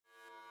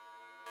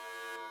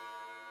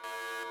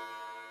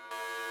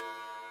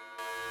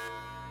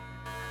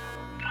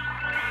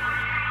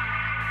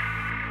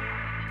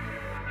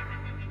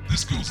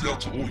This goes out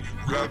to all you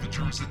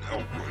Ravagers and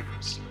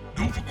Outriders,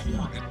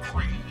 Novacore and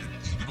Crane, and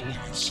even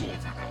all you Sovereign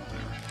out there,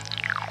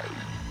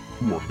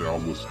 who are now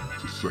listening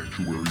to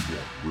Sanctuary One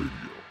Radio.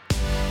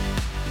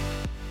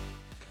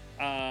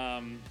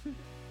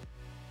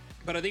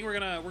 But I think we're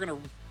gonna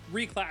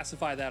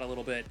reclassify that a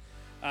little bit.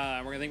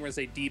 We're gonna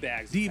say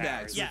D-bags.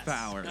 D-bags with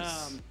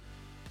powers.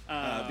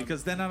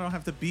 Because then I don't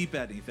have to beep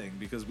anything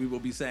because we will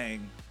be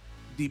saying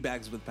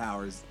D-bags with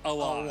powers a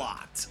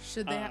lot.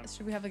 Should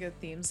we have like a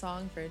theme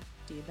song for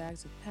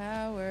D-bags with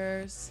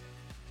powers?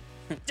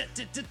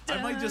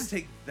 I might just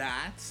take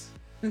that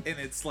in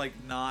its like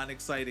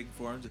non-exciting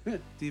form.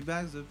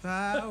 D-bags with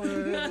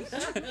powers.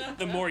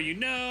 The more you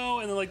know,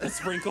 and then like the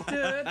sprinkle.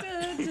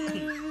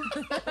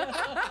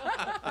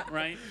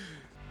 Right?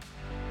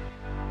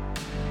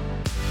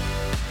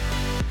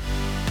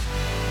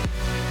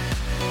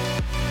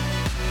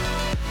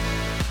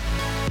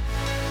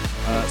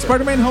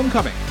 Spider-Man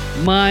Homecoming.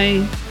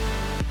 My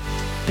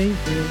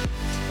favorite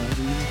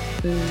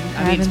Spider-Man.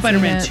 I mean,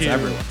 Spider-Man 2.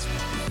 Everyone's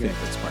favorite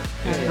Spider-Man.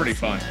 It's pretty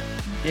fun.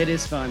 It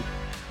is fun.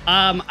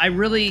 I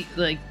really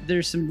like.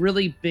 There's some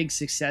really big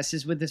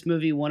successes with this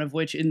movie. One of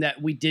which, in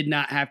that we did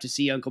not have to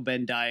see Uncle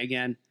Ben die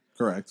again.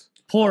 Correct.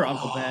 Poor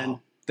Uncle Ben.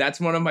 That's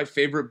one of my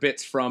favorite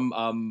bits from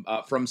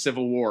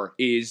Civil War.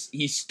 Is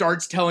he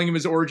starts telling him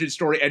his origin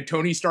story, and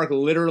Tony Stark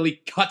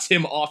literally cuts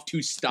him off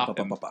to stop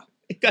him.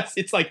 Because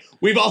it's like,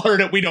 we've all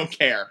heard it, we don't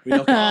care. We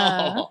don't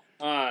care.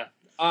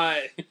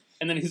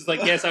 And then he's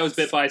like, yes, I was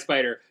bit by a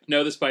spider.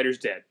 No, the spider's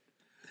dead.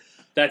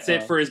 That's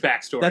it for his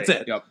backstory. That's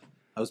it. Yep.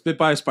 I was bit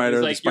by a spider.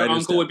 He's The like, your spider's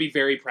uncle dead. would be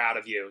very proud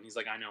of you. And he's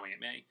like, I know,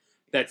 Aunt May.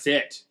 That's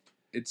it.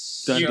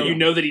 It's Done. You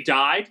know that he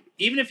died?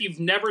 Even if you've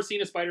never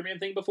seen a Spider-Man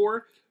thing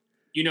before,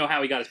 you know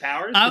how he got his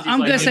powers? 'Cause he's I'm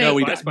like, gonna say, know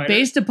he by a died. spider.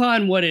 based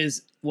upon what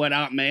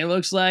Aunt May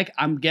looks like,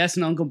 I'm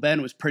guessing Uncle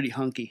Ben was pretty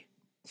hunky.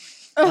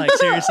 Like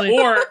seriously.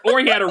 Or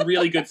he had a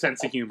really good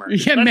sense of humor.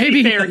 Yeah, Let's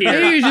maybe be fair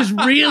here. he was just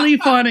really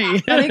funny. You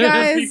Let's be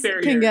guys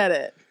fair can here. get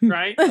it.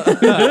 Right?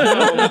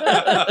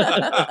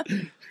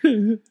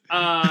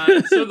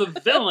 So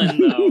the villain,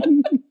 though.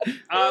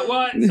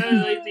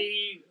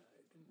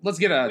 let's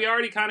get We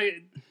already kind of...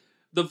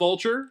 The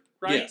Vulture,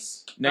 right?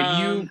 Yes.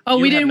 Now you Oh,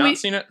 we have didn't- not we-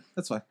 seen it.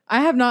 That's fine.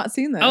 I have not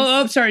seen this.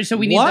 I'm sorry. So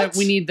we need What? the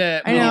we need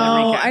the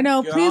recap. I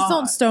know. Please God.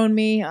 don't stone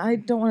me. I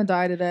don't want to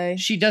die today.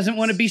 She doesn't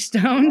want to be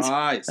stoned.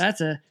 Right.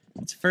 That's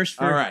first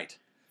for All right.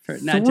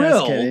 not just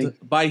Thrilled kidding.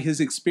 by his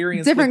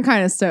experience. Different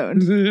kind of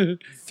stone.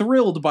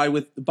 Thrilled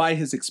by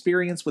his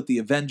experience with the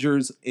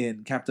Avengers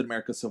in Captain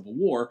America: Civil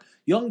War,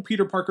 young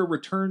Peter Parker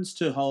returns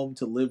to home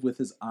to live with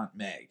his Aunt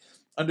May.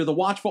 Under the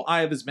watchful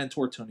eye of his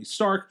mentor Tony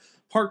Stark,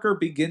 Parker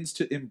begins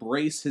to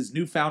embrace his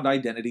newfound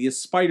identity as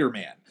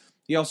Spider-Man.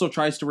 He also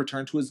tries to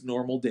return to his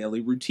normal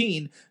daily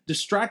routine,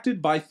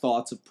 distracted by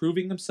thoughts of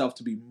proving himself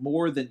to be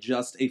more than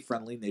just a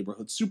friendly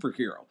neighborhood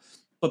superhero.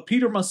 But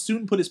Peter must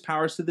soon put his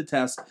powers to the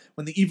test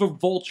when the evil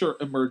Vulture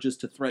emerges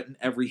to threaten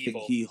everything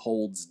he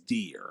holds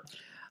dear.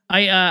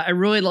 I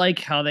really like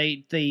how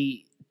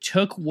they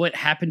took what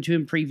happened to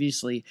him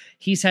previously.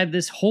 He's had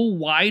this whole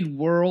wide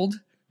world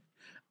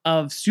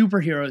of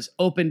superheroes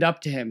opened up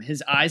to him.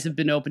 His eyes have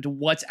been open to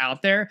what's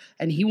out there,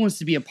 and he wants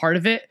to be a part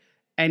of it,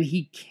 and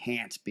he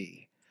can't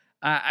be.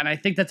 And I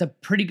think that's a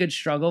pretty good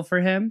struggle for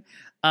him.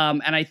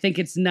 And I think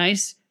it's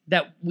nice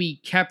that we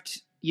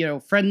kept,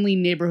 friendly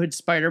neighborhood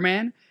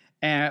Spider-Man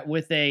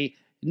with a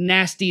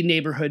nasty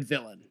neighborhood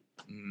villain.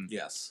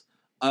 Yes.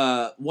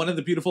 One of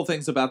the beautiful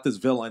things about this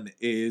villain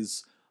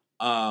is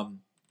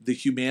the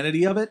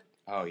humanity of it.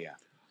 Oh yeah.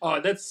 Oh,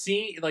 that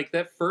scene, like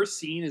that first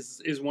scene,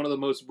 is one of the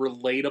most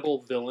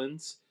relatable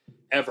villains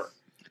ever.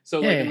 So,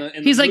 like, Yeah. in the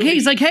he's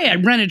movie, like, hey, I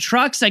rented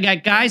trucks. I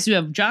got guys who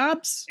have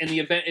jobs. in the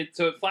event,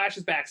 so it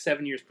flashes back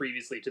 7 years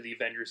previously to the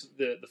Avengers,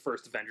 the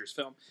first Avengers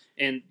film,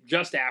 and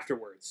just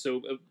afterwards.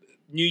 So,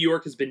 New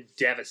York has been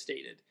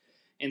devastated,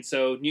 and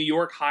so New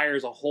York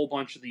hires a whole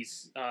bunch of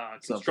these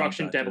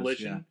construction Subcontractors,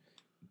 demolition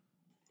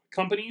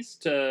companies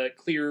to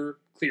clear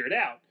it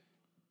out.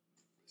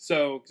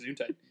 So,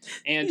 Gesundheit.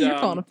 And You're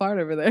falling apart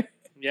over there.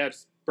 yeah,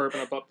 just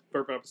burping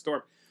up a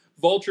storm.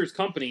 Vulture's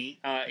company,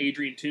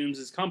 Adrian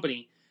Toomes'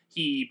 company,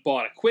 he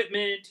bought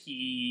equipment.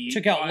 He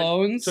Took out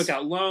loans.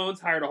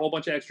 hired a whole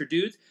bunch of extra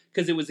dudes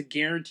because it was a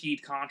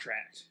guaranteed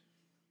contract.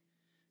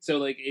 So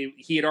like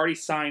he had already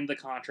signed the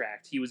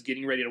contract. He was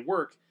getting ready to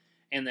work,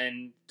 and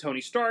then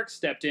Tony Stark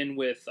stepped in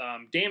with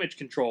Damage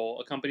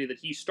Control, a company that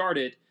he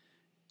started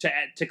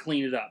to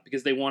clean it up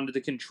because they wanted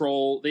to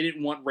control. They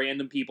didn't want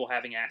random people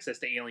having access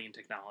to alien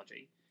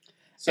technology.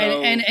 So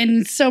And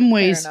in some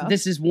ways, enough.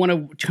 this is one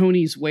of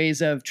Tony's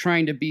ways of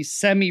trying to be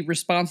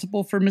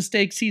semi-responsible for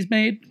mistakes he's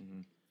made,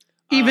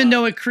 even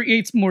though it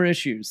creates more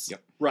issues.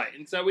 Yep. right,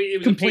 and so it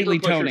was Completely a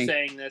paper pusher Tony.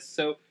 saying this.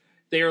 So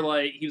they're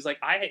like, he was like,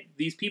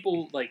 these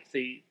people like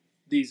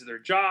these are their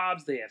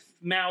jobs. They have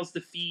mouths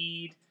to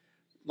feed.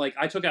 Like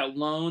I took out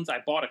loans. I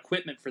bought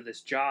equipment for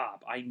this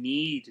job. I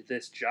need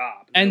this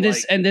job. And they're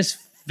this like, this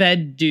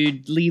Fed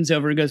dude leans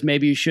over and goes,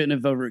 "Maybe you shouldn't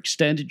have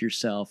overextended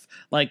yourself."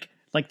 Like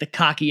the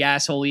cocky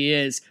asshole he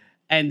is.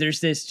 And there's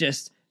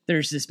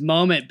there's this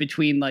moment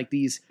between like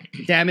these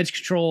damage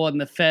control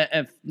and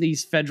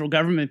these federal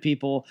government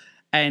people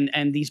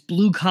and these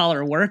blue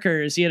collar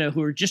workers, you know,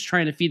 who are just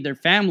trying to feed their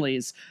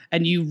families,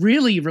 and you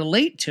really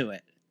relate to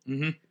it.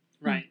 Mm-hmm.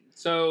 Right.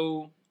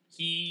 So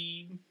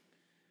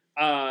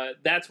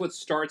that's what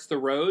starts the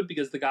road,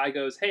 because the guy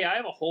goes, hey, I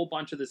have a whole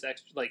bunch of this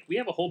we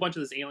have a whole bunch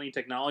of this alien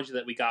technology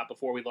that we got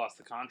before we lost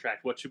the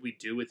contract. What should we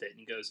do with it? And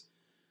he goes,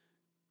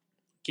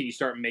 can you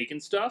start making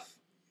stuff?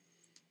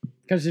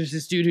 Because there's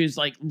this dude who's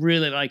like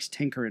really likes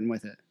tinkering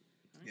with it.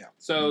 Yeah.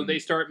 So they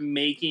start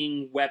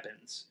making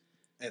weapons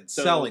And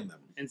selling them.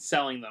 and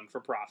selling them for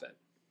profit.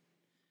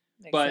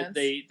 Makes But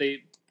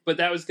sense. but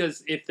that was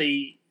because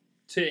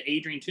to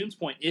Adrian Toombs'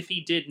 point, if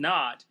he did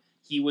not,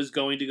 he was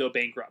going to go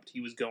bankrupt.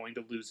 He was going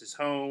to lose his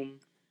home.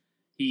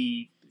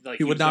 He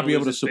He would not be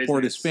able to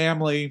support his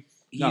family.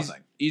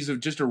 Nothing. He's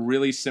just a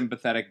really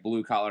sympathetic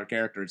blue collar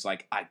character. It's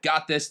like, I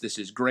got this. This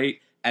is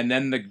great. And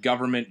then the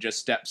government just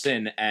steps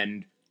in,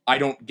 and I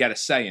don't get a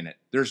say in it.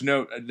 There's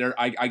no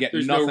I get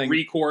There's nothing. no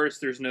recourse.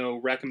 There's no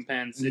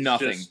recompense. It's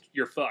Nothing. Just,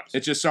 you're fucked.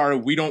 It's just, sorry,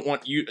 we don't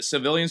want you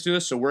civilians to do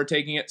this, so we're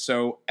taking it.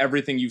 So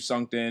everything you've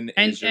sunk in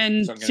is just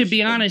And sunk in to as be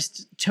shit.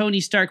 honest, Tony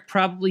Stark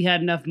probably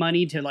had enough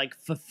money to like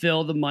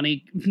fulfill the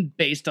money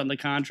based on the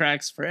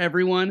contracts for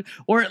everyone,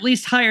 or at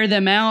least hire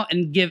them out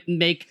and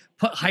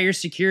put higher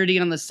security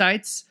on the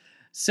sites.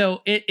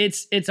 So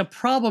it's a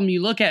problem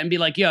you look at and be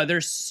like, yo,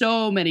 there's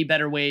so many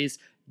better ways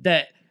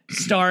that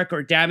Stark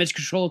or Damage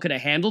Control could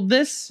have handled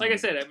this. Like I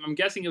said, I'm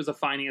guessing it was a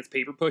finance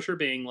paper pusher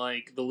being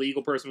like, the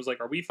legal person was like,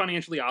 are we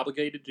financially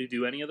obligated to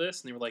do any of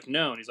this? And they were like,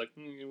 no. And he's like,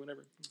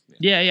 whatever.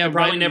 Yeah, It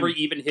probably right. never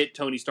even hit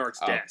Tony Stark's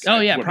Oh. desk. Oh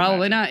I yeah, would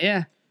probably imagine. not.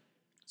 Yeah.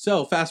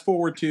 So fast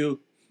forward to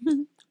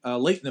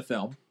late in the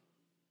film,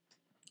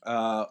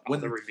 when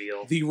the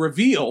reveal. the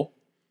reveal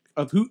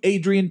of who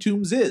Adrian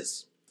Toombs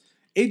is.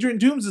 Adrian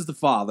Toombs is the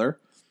father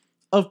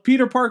of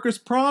Peter Parker's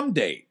prom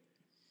date.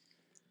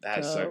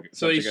 That's So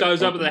So he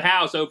shows up at the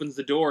house, opens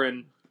the door,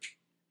 and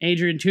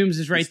Adrian Toombs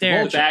is right It's the there.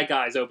 the Vulture. bad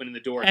guy's opening the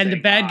door. And the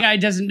saying bad hi. guy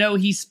doesn't know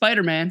he's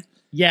Spider-Man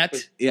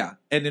yet. Yeah,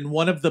 and in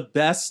one of the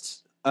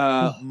best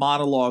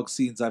monologue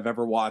scenes I've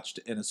ever watched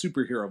in a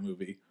superhero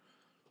movie,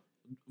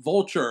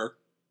 Vulture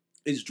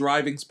is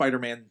driving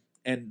Spider-Man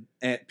and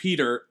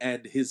Peter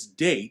and his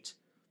date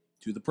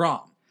to the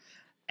prom.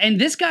 And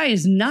this guy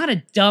is not a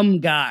dumb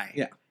guy.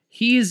 Yeah.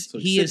 He is So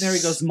he he's is sitting there,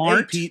 he goes, smart.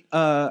 "Hey Pete,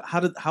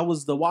 how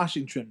was the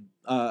Washington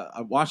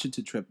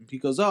trip?" And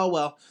Pete goes, "Oh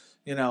well,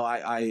 you know,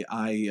 I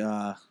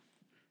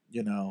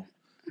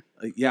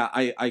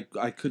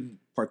couldn't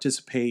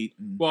participate."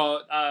 And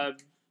Well,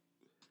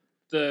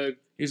 the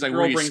He's like,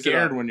 Girl were you brings it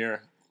scared up. when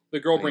you're...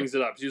 girl brings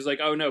it up. She was like,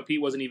 "Oh no,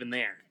 Pete wasn't even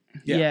there."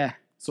 Yeah. Yeah.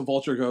 so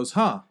Vulture goes,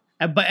 "Huh."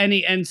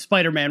 And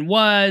Spider-Man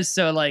was,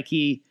 so like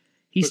he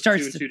Put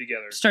starts two and to, two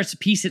together. starts to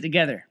piece it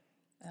together.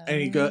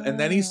 And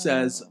then he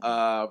says,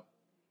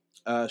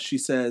 she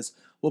says,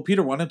 "Well,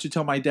 Peter, why don't you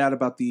tell my dad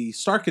about the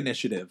Stark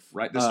Initiative,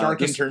 Right, the Stark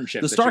the internship.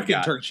 the that Stark you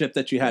got. internship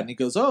that you had?" And he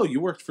goes, "Oh, you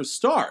worked for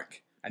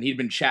Stark." And he'd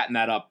been chatting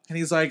that up. And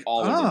he's like,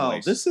 All over the "Oh,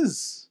 place. this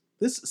is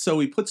this." So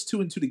he puts two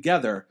and two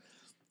together,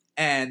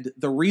 and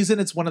the reason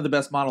it's one of the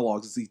best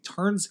monologues is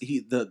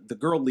the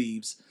girl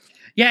leaves.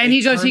 Yeah, and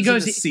he turns in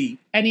goes, the seat.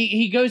 and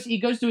he goes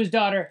to his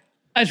daughter.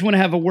 I just want to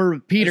have a word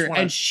with Peter,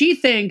 wanna- and she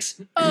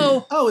thinks,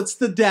 "Oh, Oh, it's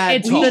the dad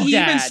It's talk. the He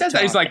even dad said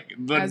that. He's talk. like,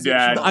 the As it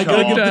dad should. I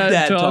gotta give the Dad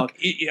dad talk. talk.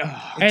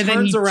 Yeah. He And then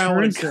turns he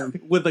around turns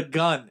with a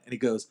gun, and he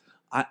goes,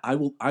 I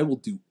will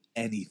do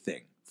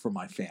anything for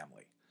my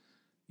family.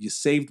 You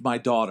saved my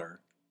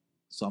daughter,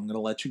 so I'm going to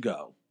let you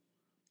go.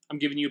 I'm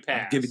giving you a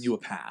pass. I'm giving you a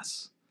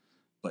pass,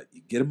 but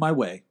you get in my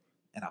way,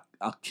 and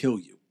I'll kill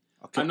you.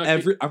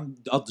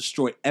 I'll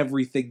destroy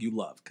everything you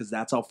love, because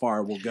that's how far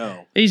I will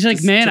go." he's like,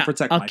 to man,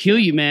 protect I'll my kill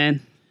family." you,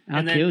 man. I'll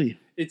And then- kill you."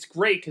 It's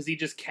great because he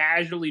just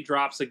casually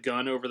drops a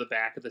gun over the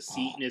back of the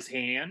seat in his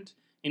hand,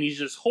 and he's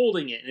just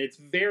holding it, and it's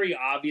very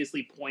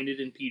obviously pointed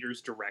in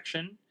Peter's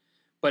direction,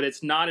 but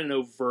it's not an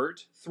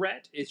overt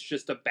threat. It's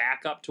just a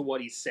backup to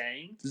what he's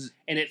saying,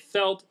 and it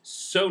felt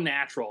so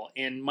natural.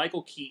 And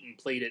Michael Keaton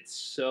played it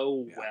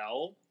so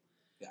well.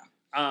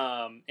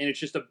 Yeah. And it's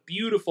just a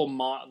beautiful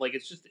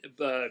it's just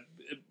a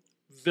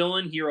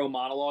villain hero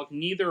monologue.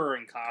 Neither are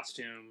in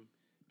costume.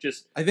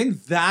 Just I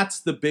think that's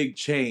the big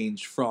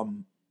change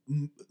from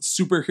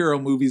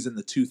superhero movies in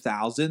the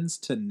 2000s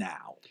to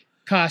now.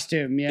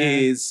 Costume, yeah.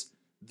 Is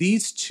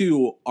these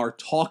two are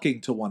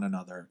talking to one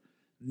another.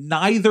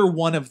 Neither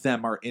one of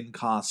them are in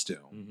costume.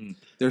 Mhm.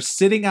 They're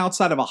sitting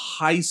outside of a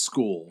high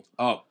school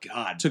Oh,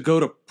 God. to go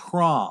to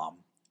prom,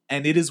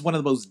 and it is one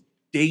of the most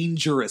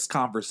dangerous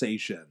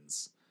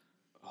conversations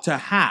to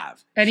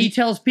have. And he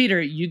tells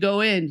Peter, "You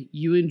go in,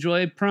 you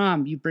enjoy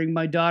prom, you bring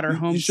my daughter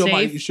home you show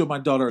safe. my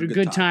daughter a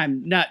good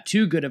time, not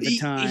too good of a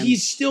time." He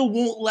still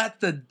won't let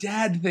the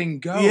dad thing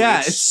go. Yeah,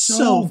 it's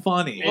so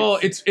funny. Oh,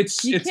 it's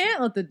You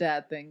can't let the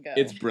dad thing go.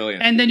 it's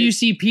brilliant. And then you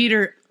see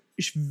Peter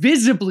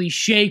visibly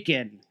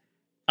shaken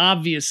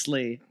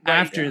obviously, Right,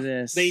 after yeah.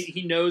 this.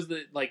 He knows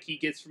that, like, he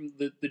gets from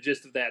the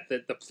gist of that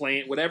the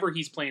plan, whatever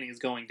he's planning is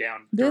going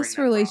down. during This that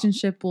prom.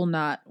 relationship will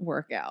not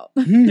work out.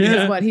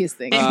 Yeah. Is what he's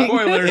thinking.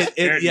 Spoilers.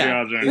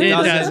 Yeah, It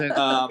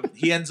doesn't.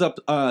 He ends up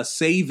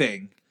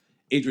saving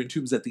Adrian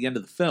Toomes at the end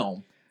of the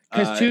film.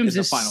 Because in Toomes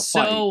the is final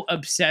so fight.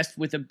 obsessed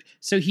with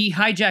so he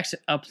hijacks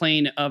a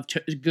plane of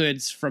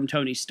goods from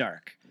Tony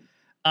Stark,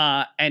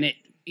 and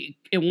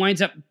it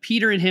winds up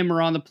Peter and him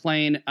are on the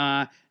plane,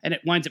 and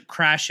it winds up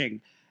crashing,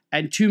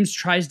 and Toomes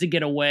tries to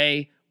get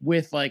away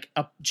with like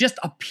just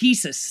a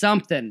piece of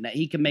something that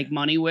he can make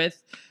money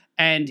with,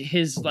 and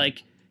his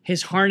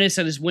harness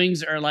and his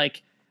wings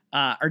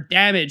are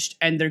damaged,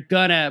 and they're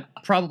gonna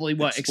probably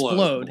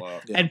explode.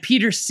 Yeah. And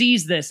Peter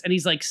sees this, and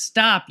he's like,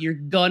 "Stop! You're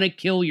gonna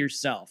kill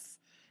yourself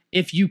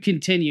if you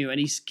continue." And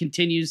he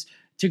continues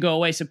to go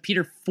away. So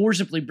Peter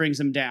forcibly brings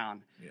him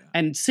down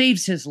and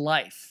saves his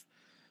life.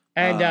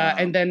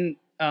 And then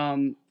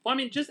Well, I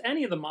mean, just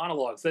any of the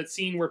monologues. That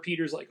scene where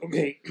Peter's like,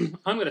 "Okay,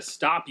 I'm going to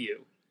stop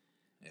you,"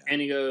 and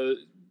he goes,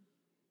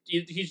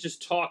 he's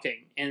just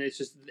talking, and it's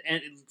just a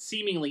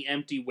seemingly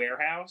empty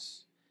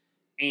warehouse,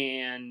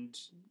 and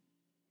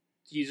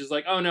he's just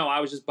like, "Oh no, I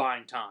was just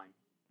buying time."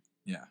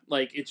 Yeah.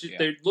 Like it's just,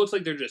 Yeah. it looks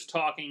like they're just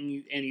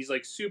talking, and he's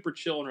like super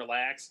chill and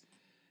relaxed,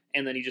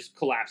 and then he just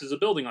collapses a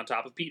building on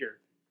top of Peter.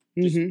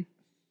 mhm.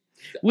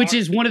 Which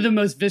is one of the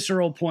most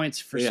visceral points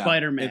for Yeah,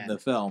 Spider-Man. in the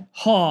film.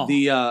 Oh,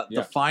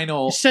 The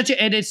final.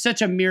 it's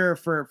such a mirror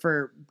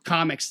for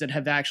comics that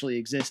have actually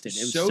existed. It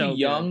was So, so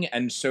young good.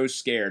 and so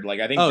scared. Like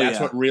I think Oh, that's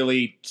yeah. what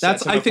really That's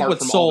sets him I think apart what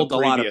from all sold the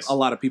a previous.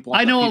 lot of people. On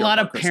I the know a Peter lot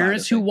of Parker side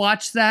parents who things.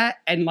 watched that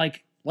and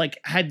like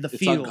had the It's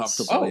feels.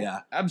 uncomfortable. Oh,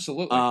 yeah.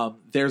 absolutely.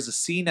 There's a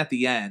scene at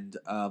the end.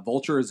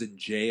 Vulture is in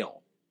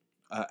jail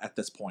at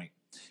this point,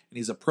 and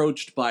he's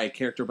approached by a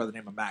character by the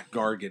name of Matt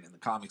Gargan. In the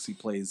comics, he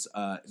plays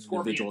an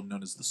individual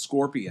known as the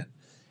Scorpion.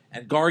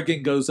 And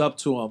Gargan goes up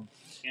to him,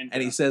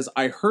 and he says,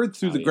 "I heard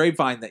through the Howdy.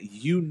 grapevine that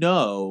you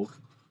know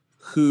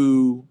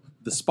who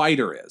the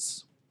Spider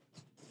is."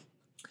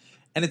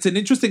 And it's an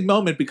interesting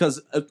moment because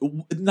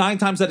 9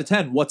 times out of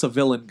 10, what's a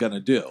villain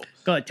gonna do?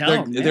 Go ahead, tell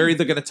him. They're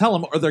either gonna tell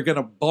him or they're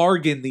gonna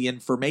bargain the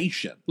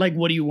information. Like,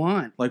 what do you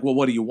want? Like, well,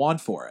 what do you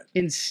want for it?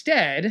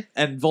 Instead,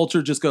 And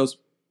Vulture just goes,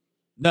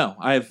 "No,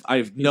 I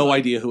have no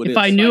idea who it is. if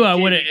I knew, I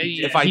would have.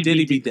 If I did,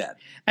 he'd be dead."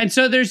 And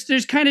so there's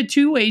kind of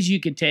two ways you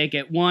could take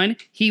it. One,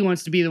 he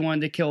wants to be the one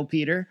to kill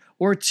Peter,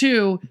 or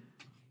two,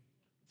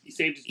 He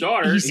saved his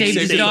daughter. he saved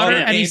his saved daughter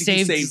him. and he And he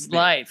saved saved his me.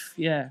 life.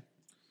 Yeah.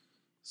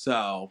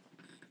 So,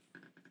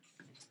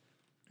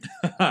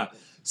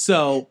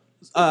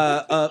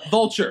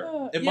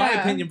 Vulture. In my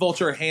Yeah. opinion,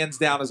 Vulture hands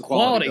down is a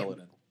quality Quality.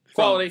 villain.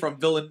 Quality.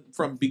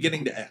 From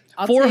beginning to end.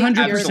 I'll take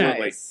 400%. your Absolutely.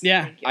 advice.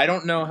 Yeah. Thank you. I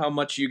don't know how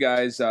much you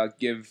guys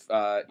give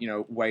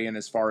weigh in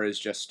as far as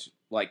just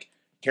like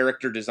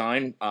character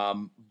design,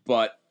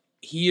 but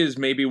he is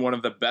maybe one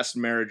of the best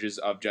marriages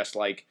of just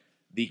like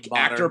the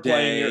Modern actor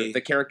playing day.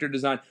 the character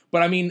design.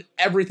 But I mean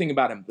everything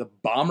about him. The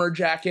bomber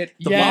jacket.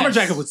 The Yes. bomber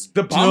jacket was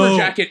The bomber dope.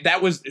 jacket,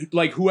 that was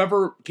like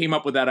whoever came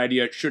up with that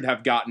idea should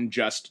have gotten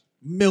just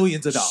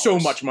Millions of dollars. so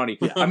much money.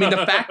 I mean, the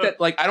fact that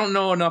like I don't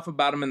know enough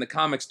about him in the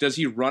comics. Does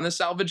he run a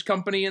salvage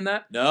company in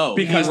that? No,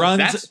 Because he runs.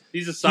 that's-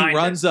 He's a He scientist.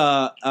 runs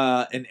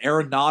an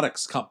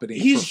aeronautics company.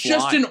 He's for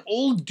just flying. an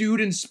old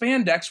dude in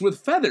spandex with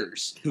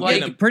feathers. Who Like,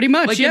 get him- Pretty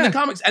much, like yeah. in the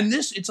comics, and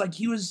this it's like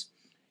he was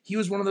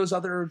one of those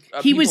other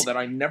He people was- that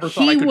I never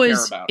thought I He could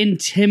was care about.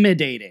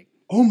 intimidating.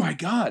 Oh my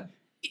god!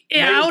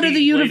 Out of the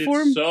He played it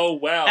uniform, so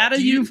well. out of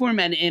the Do you- uniform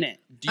and in it.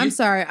 Do you, I'm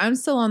sorry. I'm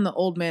still on the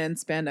old man in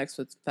spandex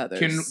with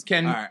feathers.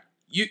 can All right.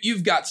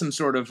 you've got some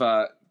sort of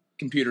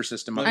computer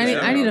system? Up I need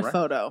there, I need a right?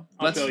 photo.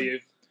 I'll let's- tell you.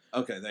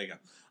 Okay, there you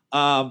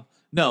go.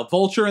 No,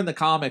 Vulture in the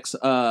comics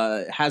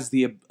has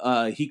the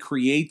he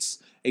creates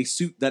a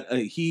suit that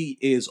he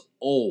is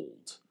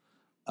old,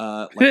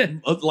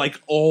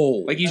 like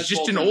old, Like he's That's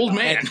just an Vulture. old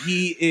man. and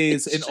he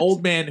is an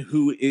old man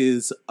who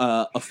is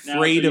Now afraid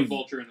I'll show you of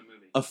Vulture in the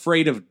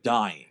movie.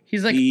 dying.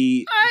 He's like,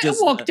 he I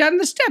just- walked down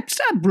the steps.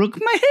 I broke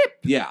my hip.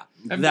 Yeah,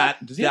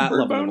 Does he have that bird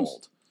level of bones?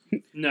 old.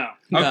 No.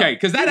 No. Okay,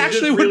 because that He's actually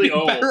just would really be a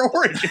old. better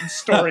origin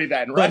story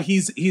then, right? But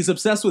he's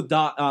obsessed with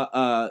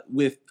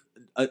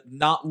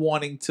not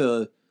wanting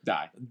to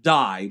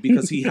die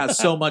because he has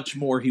so much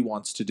more he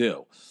wants to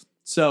do.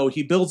 So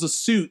he builds a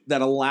suit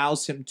that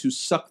allows him to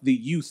suck the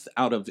youth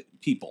out of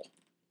people.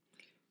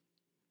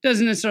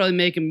 Doesn't necessarily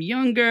make him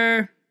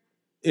younger.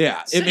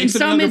 Yeah, So it makes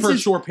him younger for a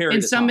short period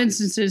In of some time.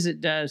 instances,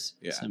 it does.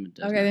 Yeah. Some it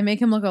does Okay, not. they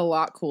make him look a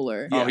lot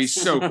cooler. Oh, Yes. he's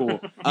so cool. You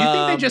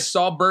think they just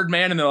saw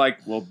Birdman and they're like,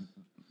 well,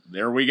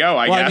 there we go,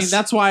 I Well, guess. I mean,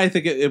 that's why I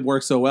think it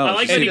works so well. I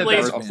like It's that just he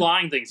plays Birdman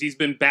flying things. He's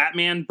been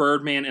Batman,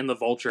 Birdman, and the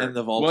Vulture. and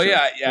the Vulture. well,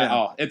 yeah.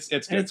 Oh, it's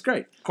and good. it's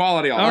great.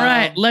 Quality. All around.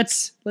 right,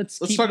 let's Let's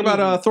keep talk about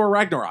moving. Thor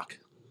Ragnarok.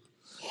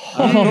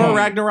 Oh. Thor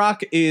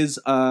Ragnarok is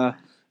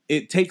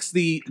it takes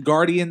the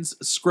Guardians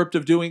script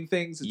of doing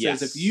things. It Yes.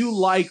 says if you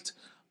liked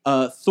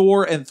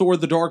Thor and Thor: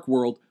 The Dark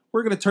World,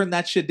 we're going to turn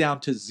that shit down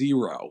to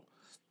 0,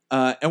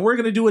 and we're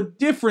going to do a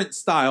different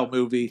style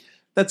movie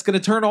that's going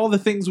to turn all the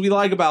things we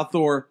like about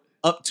Thor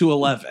up to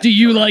 11. Do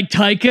you like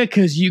Taika?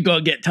 Because you go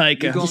get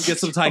Taika. You're going to get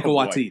some Taika Oh,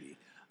 boy.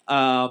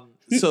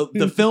 Waititi. So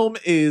the film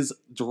is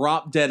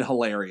drop dead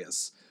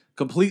hilarious,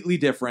 completely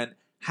different.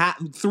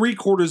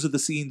 3/4 of the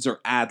scenes are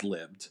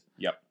ad-libbed.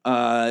 Yep.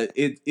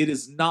 It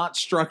is not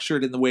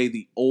structured in the way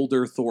the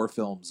older Thor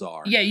films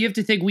are. Yeah, you have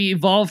to think we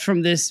evolved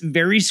from this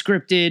very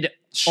scripted,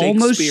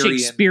 almost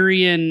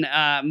Shakespearean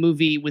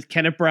movie with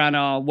Kenneth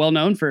Branagh, well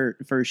known for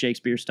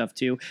Shakespeare stuff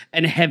too,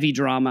 and heavy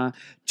drama,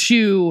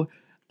 to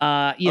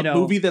a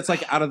movie that's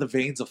like out of the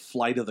veins of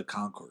Flight of the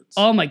Conchords.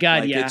 oh my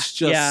god, Like, yeah, it's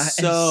just yeah,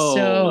 so-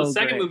 Well, the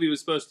second great. movie was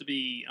supposed to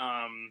be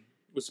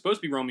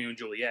Romeo and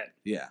Juliet,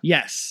 Yeah.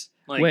 Yes,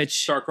 like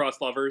which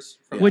star-crossed lovers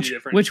from two which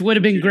different. which would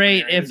have been two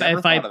different great areas. if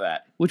I thought of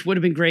that. which would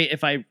have been great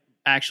if I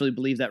actually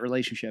believed that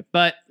relationship.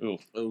 But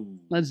Oh.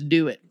 let's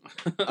do it.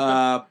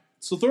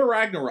 So Thor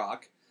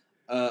Ragnarok,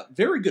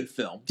 very good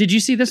film. Did you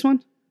see this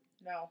one?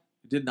 No.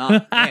 Did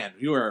not. Man,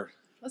 you are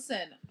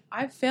Listen,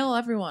 I fail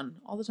everyone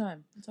all the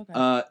time. It's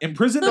okay.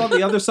 imprisoned on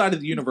the other side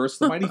of the universe.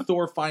 The mighty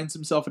Thor finds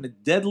himself in a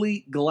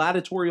deadly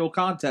gladiatorial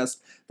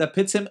contest that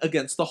pits him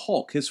against the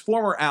Hulk, his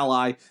former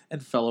ally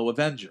and fellow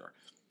Avenger.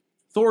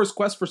 Thor's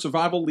quest for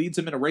survival leads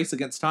him in a race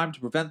against time to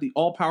prevent the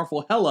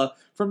all-powerful Hela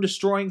from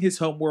destroying his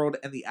homeworld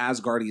and the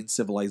Asgardian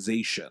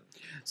civilization.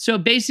 So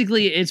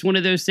basically, it's one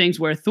of those things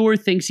where Thor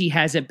thinks he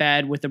has it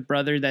bad with a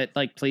brother that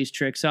like plays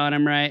tricks on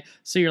him, right?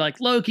 So you're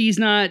like, Loki's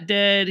not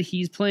dead.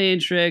 He's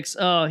playing tricks.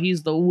 Oh,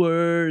 he's the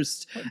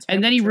worst.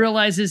 And then he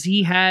realizes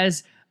he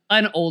has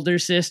an older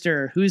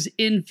sister who's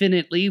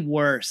infinitely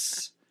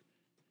worse.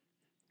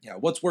 Yeah,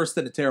 what's worse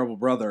than a terrible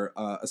brother?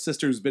 A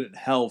sister who's been in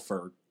hell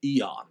for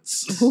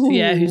eons.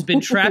 Yeah, who's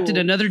been trapped in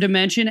another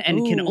dimension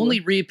and can Ooh. only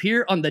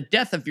reappear on the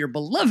death of your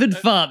beloved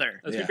father.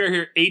 Let's Yeah. be fair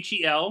here.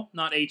 HEL,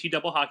 not HE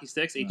double hockey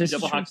sticks. HE This is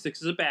double true. hockey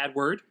sticks is a bad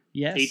word.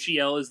 Yes.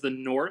 HEL is the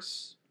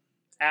Norse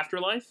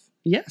afterlife.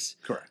 Yes.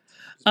 Correct.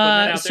 Just putting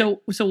that out there.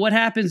 So what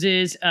happens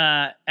is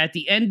at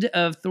the end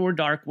of Thor: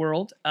 Dark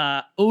World,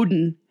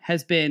 Odin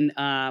has been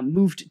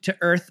moved to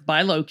Earth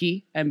by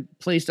Loki and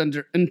placed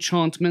under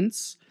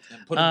enchantments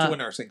And put into a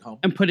nursing home.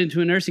 and put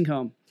into a nursing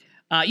home.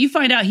 You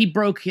find out he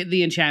broke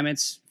the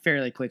enchantments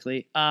fairly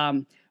quickly,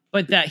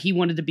 but that he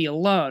wanted to be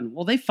alone.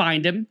 Well, they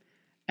find him,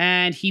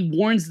 and he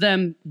warns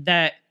them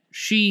that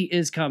she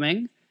is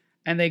coming,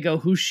 and they go,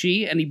 "Who's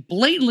she?" And he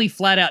blatantly,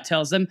 flat out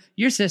tells them,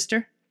 "Your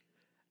sister."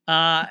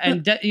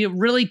 And he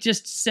really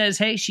just says,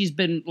 "Hey, she's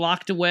been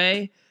locked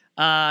away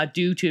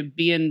due to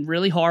being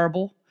really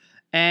horrible,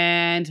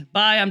 and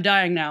bye, I'm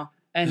dying now,"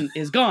 and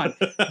is gone.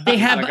 They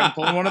have Like I'm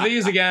pulling one of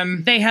these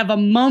again. they have a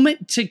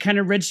moment to kind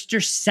of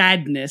register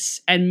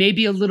sadness and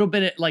maybe a little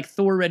bit of, like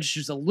Thor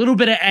registers a little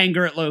bit of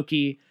anger at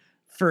Loki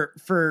for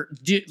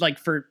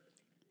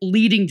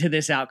leading to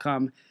this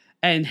outcome,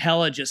 and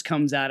Hela just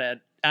comes out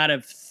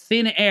of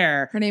thin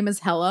air. Her name is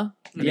Hela.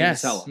 Her name Yes.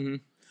 is Hela. Mhm.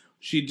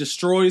 She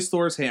destroys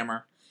Thor's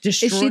hammer. Is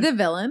she the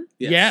villain?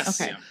 Yes.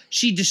 Okay.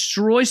 She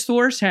destroys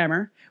Thor's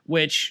hammer,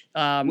 which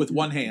With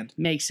one hand.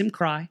 makes him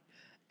cry,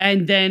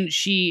 and then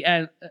she.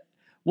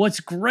 What's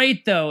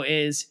great though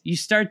is you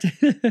start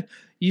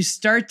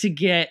to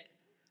get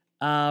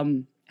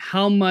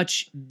how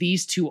much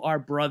these two are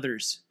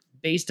brothers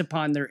based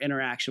upon their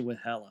interaction with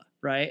Hela,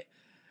 right?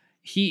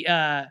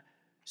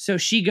 So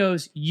she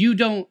goes, you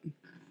don't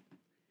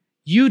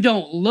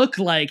look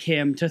like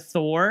him to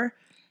Thor,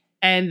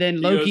 and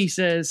then Loki goes-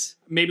 says,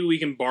 Maybe we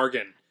can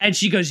bargain. and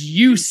she goes,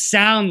 you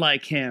sound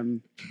like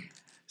him.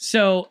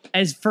 So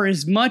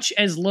as much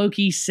as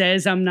Loki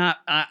says I'm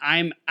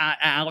an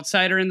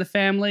outsider in the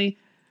family,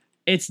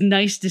 it's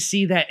nice to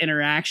see that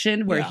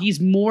interaction where Yeah. he's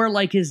more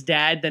like his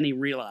dad than he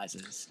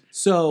realizes.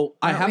 So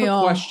I Aren't have we a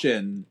all?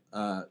 question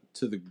to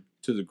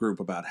the group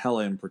about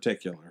Hela in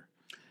particular.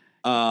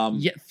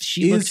 Yeah,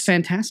 she looks is-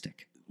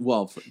 fantastic.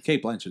 Well,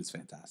 Kate Blanchett is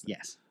fantastic.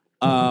 Yes.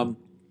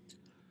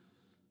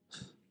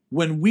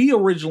 When we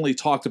originally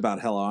talked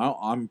about Hela,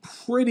 I'm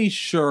pretty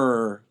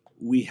sure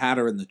we had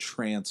her in the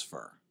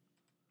transfer.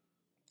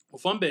 Well,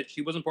 fun bitch.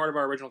 She wasn't part of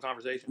our original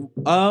conversation.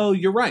 Oh,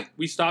 you're right.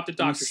 We stopped at We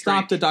Doctor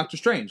stopped Strange. at Doctor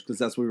Strange because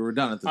that's where we were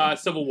done at the time.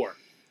 Civil War.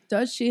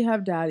 Does she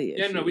have daddy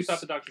Yeah, issues? no, we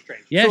stopped at Doctor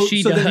Strange. Yeah,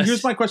 she does. Then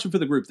here's my question for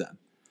the group then.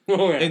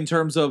 Oh, yeah. In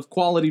terms of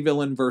quality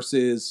villain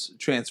versus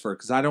transfer,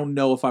 because I don't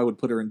know if I would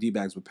put her in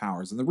D-Bags with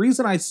powers. And the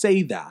reason I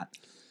say that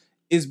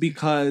is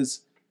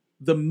because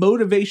the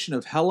motivation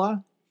of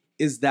Hela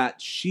is that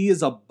she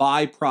is a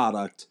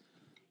byproduct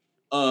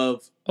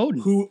of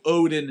Odin who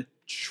Odin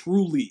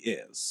truly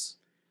is.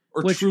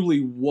 Or Which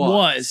truly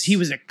was. He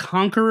was a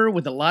conqueror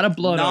with a lot of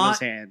blood on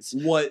his Not- hands.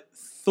 what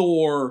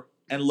Thor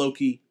and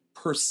Loki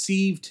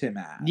perceived him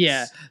as.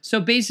 Yeah. So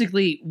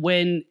basically,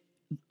 when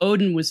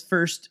Odin was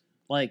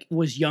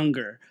was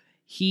younger,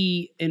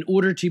 he, in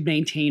order to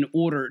maintain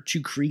order,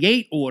 to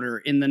create order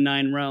in the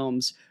Nine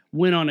Realms,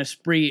 went on a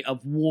spree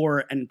of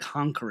war and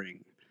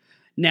conquering.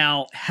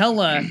 Now,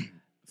 Hela,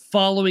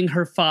 following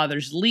her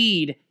father's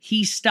lead,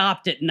 he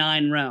stopped at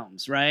 9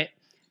 realms, right?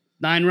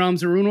 9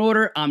 realms are in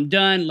order. I'm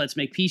done. Let's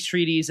make peace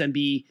treaties and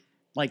be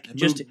like, And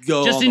just go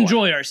all the way.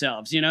 enjoy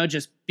ourselves,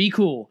 just be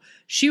cool.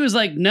 She was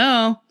like,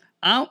 no,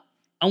 I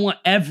want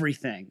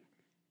everything.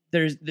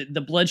 there's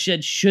the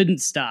bloodshed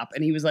shouldn't stop.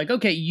 And he was like,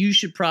 okay, you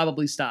should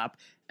probably stop.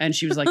 And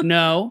she was like,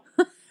 no.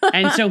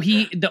 And so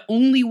the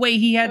only way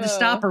he had to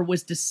stop her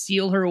was to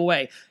seal her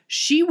away.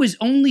 She was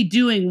only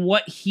doing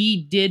what he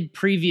did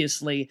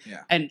previously.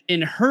 Yeah. And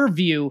in her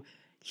view,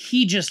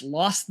 he just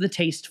lost the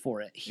taste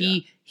for it.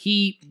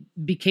 He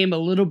became a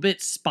little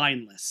bit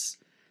spineless.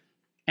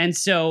 And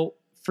so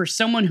for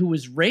someone who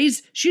was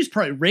raised, she was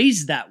probably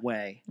raised that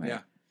way. Yeah.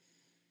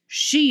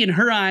 She, in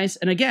her eyes,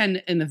 and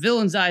again, in the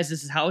villain's eyes,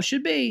 this is how it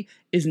should be,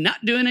 is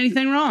not doing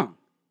anything wrong.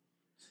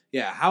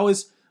 Yeah. How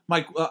is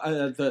Mike?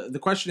 The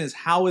question is,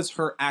 how is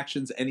her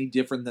actions any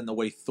different than the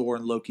way Thor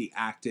and Loki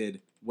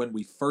acted when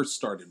we first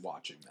started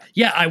watching them?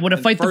 Yeah, I want to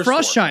In fight the first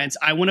Frost Thor. Giants.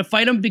 I want to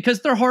fight them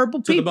because they're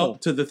horrible people.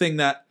 To the thing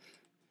that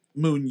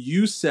Moon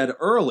you said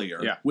earlier,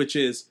 Yeah. which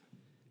is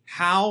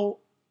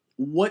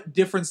what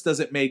difference does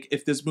it make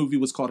if this movie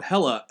was called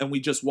Hela and we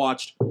just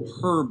watched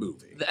her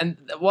movie? And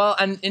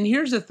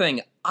here's the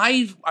thing.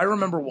 I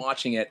remember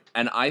watching it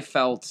and I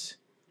felt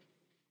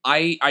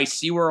I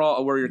see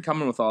where you're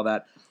coming with all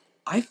that.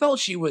 I felt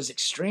she was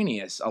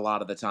extraneous a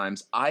lot of the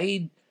times.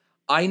 I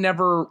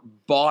never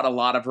bought a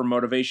lot of her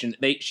motivation.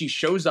 She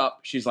shows up,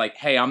 she's like,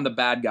 "Hey, I'm the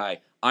bad guy.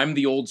 I'm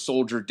the old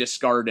soldier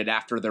discarded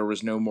after there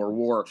was no more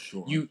war."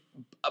 Sure.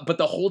 But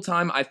the whole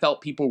time I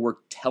felt people were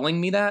telling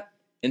me that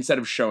instead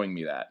of showing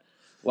me that.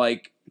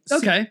 Like,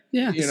 Okay,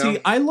 yeah. you know? See,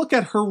 I look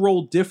at her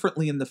role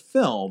differently in the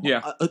film.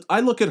 Yeah. I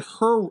look at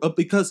her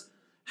because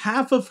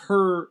half of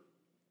her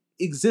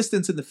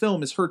existence in the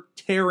film is her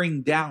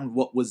tearing down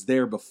what was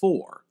there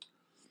before.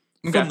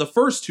 Okay. From the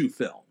first two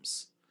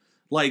films.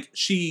 Like,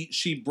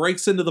 she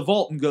breaks into the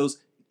vault and goes,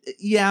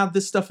 yeah,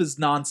 this stuff is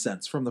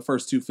nonsense from the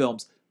first two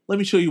films. Let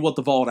me show you what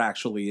the vault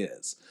actually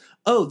is.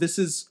 Oh, this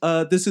is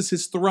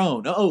his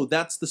throne. Oh,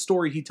 that's the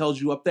story he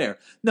tells you up there.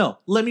 No,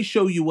 let me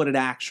show you what it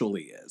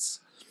actually is.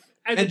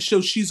 And so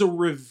she's a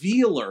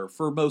revealer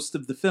for most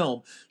of the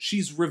film.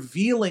 She's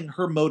revealing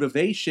her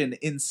motivation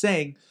in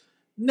saying,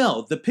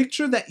 no, the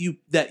picture that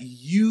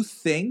you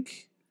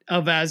think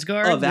Of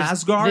Asgard? of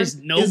Asgard this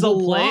noble is a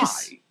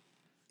place? lie.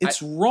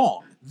 It's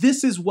wrong.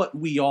 This is what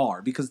we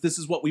are, because this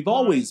is what we've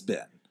always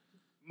been.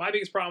 My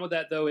biggest problem with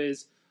that, though,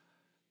 is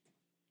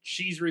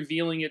she's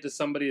revealing it to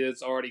somebody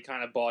that's already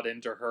kind of bought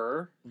into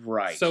her.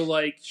 right. So,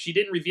 like, she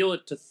didn't reveal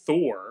it to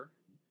Thor.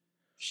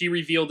 She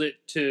revealed it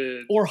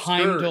to Or Scourge.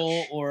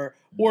 Heimdall, or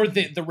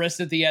the rest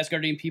of the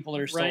Asgardian people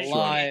that are still Right.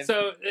 alive.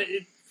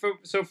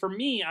 So for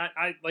me,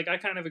 I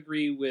kind of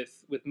agree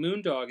with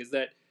Moondog, is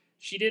that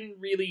she didn't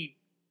really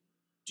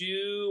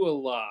do a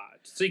lot.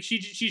 So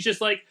she's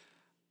just like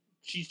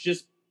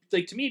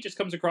to me, it just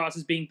comes across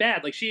as being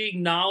bad. Like, she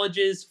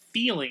acknowledges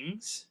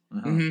feelings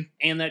Mhm.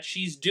 and that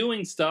she's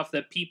doing stuff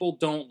that people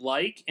don't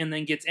like, and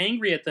then gets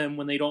angry at them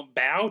when they don't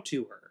bow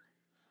to her.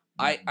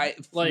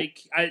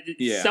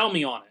 Yeah. Sell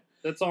me on it.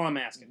 That's all I'm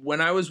asking. When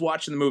I was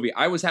watching the movie,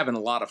 I was having a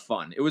lot of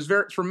fun. It was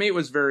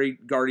very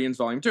Guardians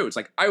Volume 2. It's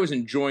like I was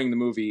enjoying the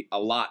movie a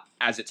lot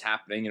as it's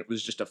happening, and it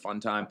was just a fun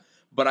time.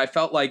 But I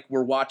felt like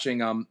we're watching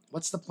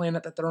what's the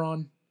planet that they're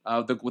on?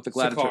 With the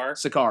gladiator.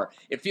 Sakaar.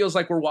 It feels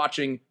like we're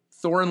watching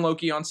Thor and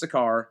Loki on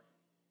Sakaar,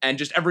 and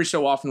just every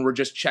so often we're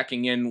just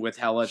checking in with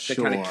Hela to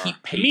kind of Sure.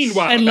 keep pace.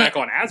 Meanwhile, And back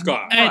on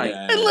Asgard.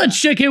 And let's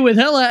check in with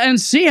Hela and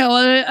see how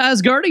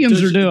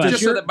Asgardians are doing.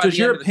 Just so that by Does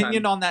the end your of the time-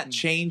 opinion on that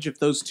change if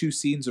those two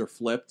scenes are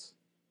flipped?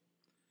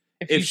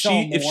 If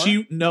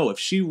If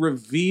she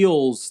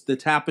reveals the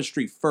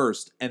tapestry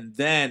first and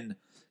then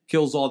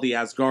kills all the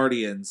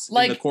Asgardians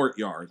in the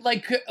courtyard.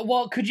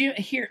 Could you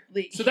hear?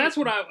 So that's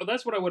what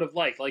I would have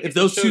liked. Like, If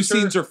those two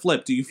scenes are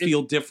flipped, do you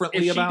feel differently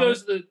if she about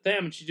goes it? to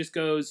them and she just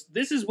goes,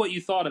 "This is what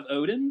you thought of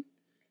Odin.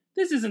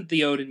 This isn't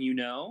the Odin you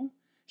know."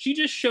 She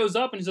just shows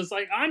up and is just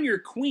like, "I'm your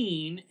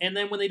queen," and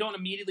then when they don't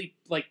immediately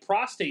like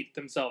prostrate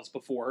themselves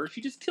before her, she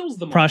just kills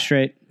them. all.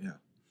 Prostrate.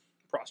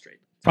 Prostrate.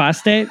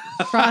 Prostate.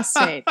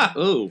 Prostate.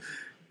 Ooh,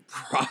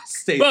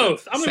 prostate.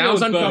 Both. I'm gonna Sounds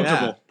go with both.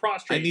 uncomfortable. Yeah.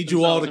 Prostrate. I need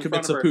you all to themselves commit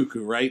in front of her.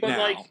 seppuku right But,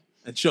 now like-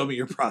 and show me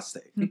your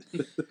prostate. Bend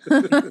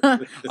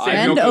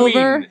your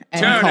over queen.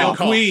 and Turn and cough.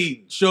 cough.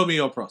 Queen, show me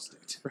your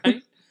prostate.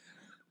 Right?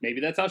 Maybe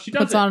that's how she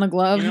does Puts it. on a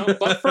glove. You know,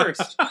 but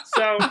first.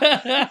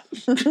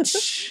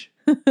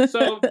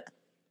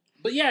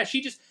 But yeah,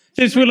 she just.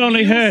 This she will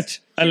only reveals- hurt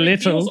a she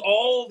reveals little.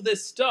 all of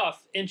this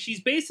stuff, and she's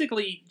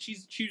basically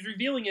she's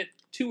revealing it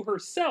to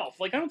herself.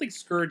 Like, I don't think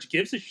Scourge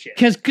gives a shit.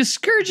 Because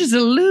Scourge is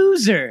a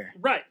loser.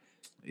 Right.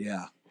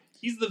 Yeah.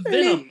 He's the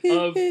venom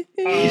of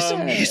He's a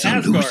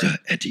Asgard. loser,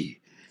 Eddie.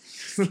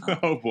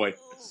 Oh boy.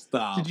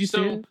 Stop. Did you see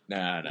So- it?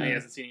 Nah. He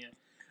hasn't seen it yet.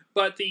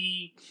 But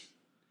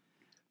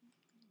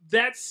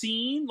that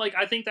scene, like,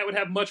 I think that would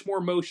have much more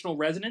emotional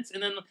resonance.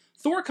 And then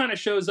Thor kind of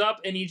shows up,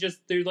 and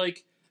they're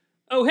like,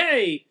 "Oh,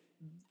 hey,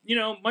 you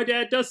know, my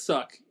dad does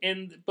suck."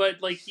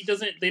 But like,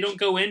 they don't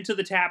go into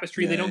the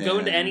tapestry. They don't go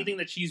into anything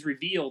that she's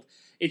revealed.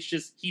 It's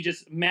just, he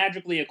just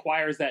magically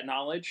acquires that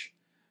knowledge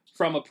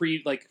from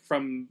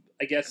from,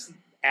 I guess,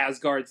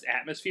 Asgard's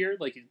atmosphere.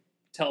 Like, he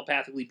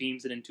telepathically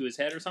beams it into his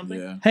head or something.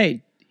 Yeah.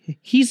 Hey,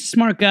 he's a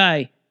smart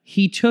guy.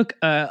 He took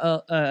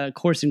a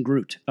course in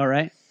Groot, all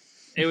right?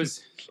 It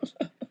was.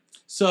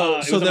 So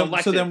It so was an then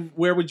elective.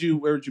 where would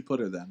you put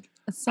her then?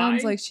 It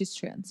sounds I- like she's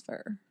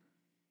transfer.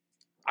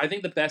 I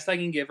think the best I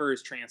can give her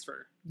is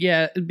transfer.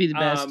 Yeah, it'd be the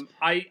best.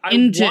 I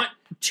Into want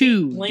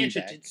Two. Blanchett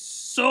D-bag. did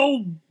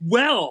so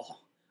well.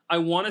 I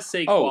want to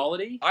say Oh.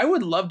 quality. I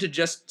would love to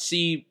just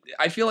see.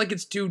 I feel like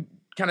it's two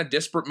kind of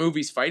disparate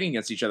movies fighting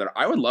against each other.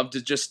 I would love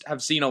to just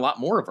have seen a lot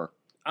more of her.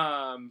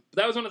 But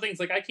that was one of the things.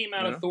 Like I came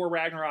out Yeah. of Thor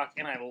Ragnarok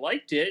and I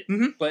liked it,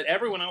 Mhm. but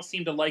everyone else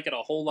seemed to like it a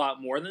whole lot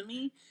more than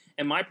me.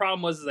 And my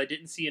problem was I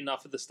didn't see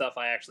enough of the stuff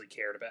I actually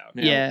cared about.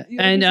 Yeah, You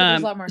and said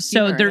there's a lot more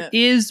so humor in there it.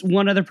 is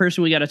one other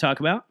person we got to talk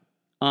about,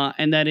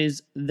 and that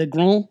is the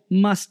Grand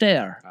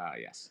Master.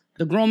 Yes.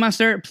 The Grand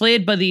Master,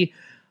 played by the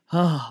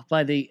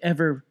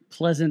ever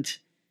pleasant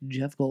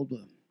Jeff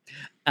Goldblum.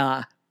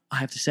 I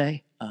have to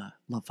say,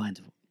 love finds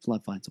a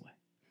way.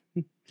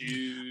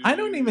 Dude. I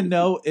don't even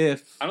know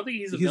if I don't think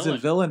he's a he's villain.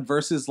 a villain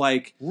versus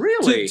like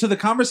Really? to the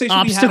conversation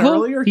Obstacle? we had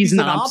earlier. He's He's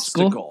an an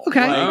obstacle. obstacle.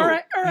 Okay, Like, all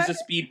right. He's a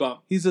speed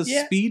bump. He's a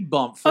Yeah. speed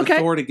bump for Okay.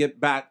 Thor to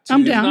get back to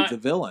I'm down. the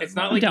villain. It's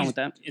not I'm like down he's, with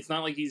that. It's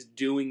not like he's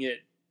doing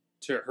it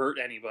to hurt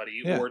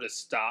anybody Yeah. or to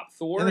stop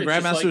Thor. and the It's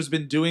just Grandmaster's like,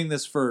 been doing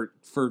this for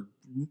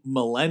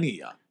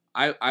millennia.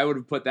 I would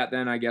have put that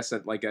then, I guess,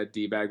 at like a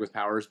D-bag with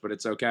powers, but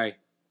it's okay.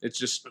 It's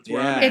just that's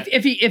where I'm Yeah. at.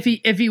 If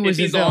he was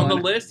If he's a villain, on the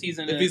list, he's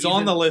in. If he's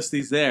on the list,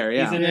 he's there.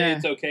 he's in Yeah. an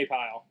it's okay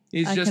pile.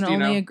 he's I just can you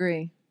know only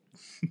agree.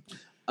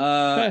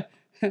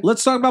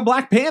 Let's talk about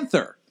Black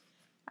Panther.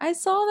 I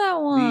saw that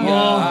one. The,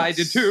 I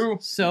did too.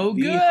 so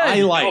The good.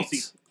 highlight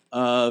Elsie.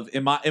 of,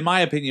 in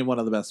my opinion, one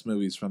of the best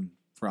movies from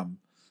the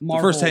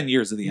Marvel. first 10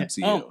 years of the Yeah.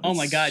 MCU. Oh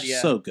my It's God,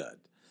 yeah. so good.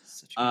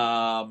 Such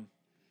a-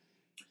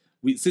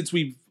 Since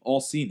we've all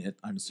seen it,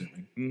 I'm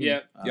assuming. Mhm. Yeah.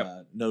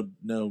 Yep. No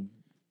No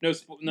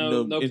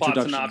plot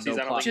introduction, synopses. no I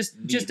don't plot. think. just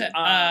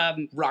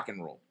needed. Rock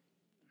and roll.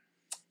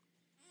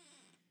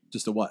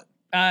 Just a what?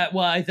 well,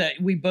 I thought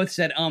we both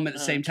said at the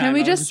same time. Can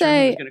we I just wasn't sure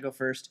who was say- gonna go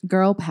first?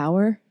 Girl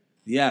power.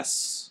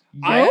 Yes.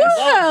 I Oh,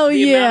 love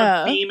the amount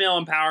yeah. of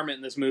female empowerment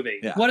in this movie.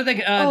 Yeah. What are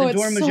they? Oh, The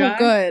Dora it's so Milaje?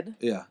 good.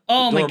 Yeah.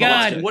 Oh my Dora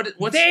God! Milaje.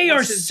 What's They are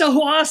his,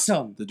 so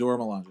awesome. The Dora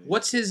Milaje.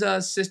 What's his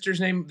sister's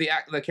name?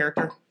 The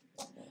character?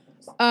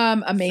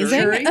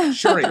 Amazing. Shuri?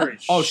 Shuri.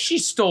 Oh, she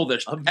stole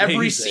this every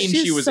Amazing. scene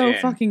She's she was so in.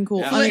 fucking cool.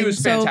 Yeah. I She mean, was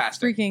so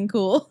fantastic. freaking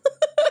cool.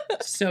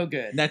 So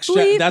good. That's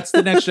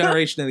the next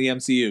generation of the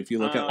MCU. If you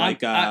look at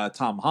like I-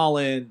 Tom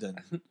Holland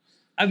and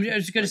I was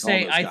just gonna Like all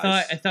say, those I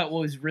guys. thought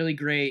what was really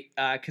great,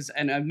 because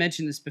and I've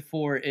mentioned this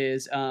before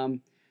is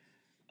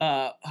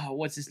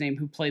what's his name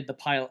who played the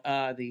pilot,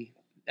 the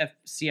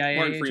CIA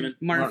Martin agent? Freeman.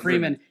 Martin Martin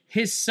Freeman. Freeman.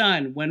 His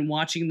son, when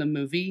watching the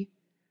movie,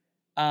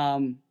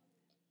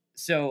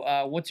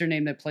 so what's her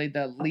name that played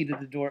the lead of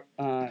the Dora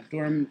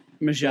Dora Milaje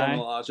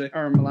Milaje.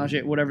 or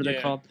Milaje, whatever they're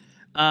Yeah. called.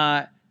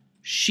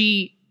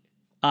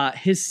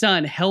 His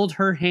son held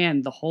her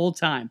hand the whole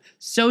time,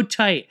 so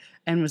tight,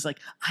 and was like,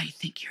 "I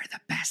think you're the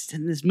best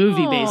in this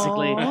movie,"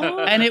 basically.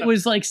 Aw. And it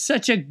was like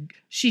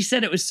she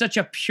said it was such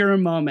a pure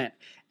moment.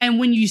 And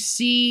when you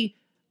see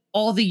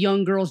all the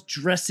young girls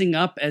dressing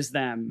up as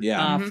them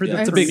Yeah. for Yeah, the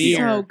it's a big premiere.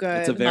 deal. so good.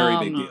 It's a very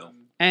Um, big deal.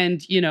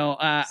 And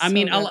I So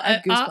mean, good. I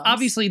have goosebumps.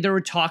 obviously there were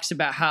talks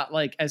about how,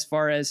 like, as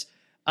far as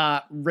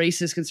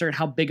race is concerned,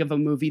 how big of a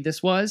movie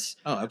this was.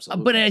 Oh,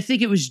 absolutely. But I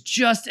think it was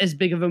just as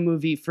big of a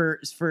movie for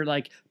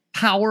like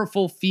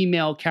powerful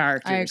female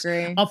characters. I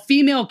agree. A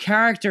female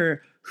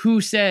character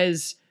who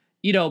says,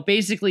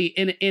 basically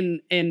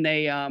in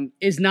a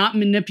is not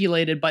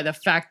manipulated by the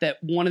fact that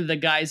one of the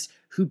guys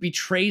who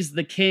betrays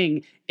the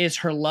king is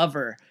her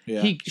lover.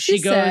 yeah. She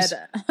goes.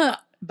 said,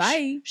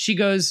 bye. She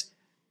goes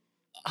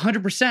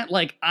 100%.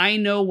 Like, I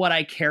know what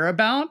I care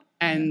about,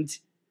 and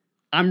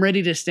I'm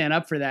ready to stand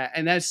up for that.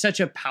 And that's such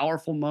a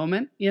powerful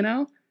moment,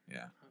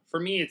 For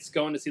me, it's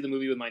going to see the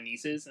movie with my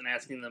nieces and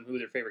asking them who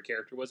their favorite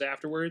character was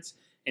afterwards.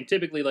 And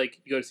typically, like,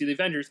 you go to see the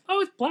Avengers, oh,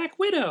 it's Black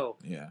Widow.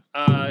 yeah.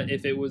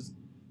 If it was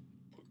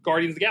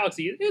Guardians of the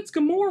Galaxy, it's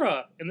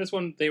Gamora. And this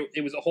one,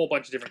 it was a whole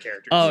bunch of different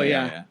characters. Oh,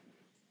 yeah.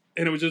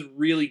 And it was just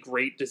really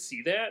great to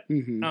see that.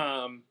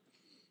 Mhm.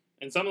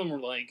 And some of them were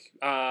like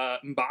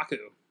M'Baku.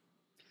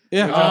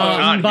 Yeah. Oh,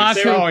 God, Mbaku.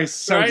 he's so, he's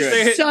so Right good.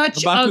 there.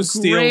 Such Mbaku a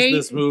steals great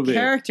this movie.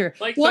 character.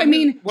 Like, well, I some-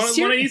 mean, one of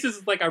my nieces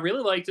is like, I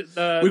really liked it.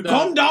 We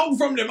come down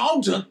from the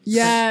mountain.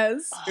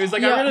 Yes. It was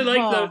like, Yeah. I really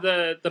like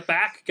the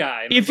back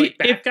guy. And If I was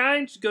like, you- back guy?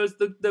 And she goes,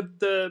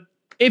 the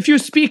if you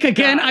speak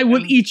again, God, I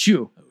will and- eat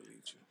you.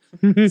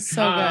 So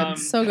good.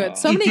 So good.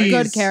 So It many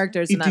good is-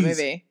 characters in it that is-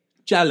 movie.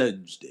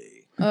 Challenge Day.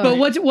 Oh,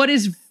 But what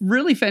is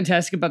really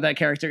fantastic about that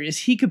character is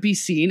he could be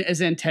seen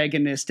as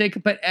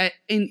antagonistic, but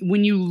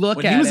when you look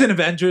When at he was it, in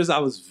Avengers, I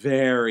was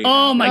very.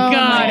 oh my Oh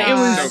god, my it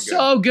was God.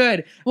 so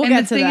good. We'll and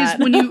get the to thing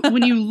that. is,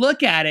 when you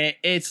look at it,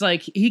 it's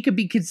like he could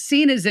be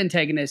seen as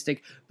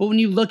antagonistic, but when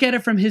you look at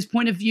it from his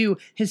point of view,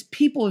 his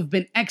people have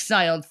been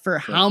exiled for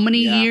how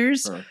many Yeah,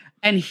 years, for-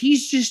 and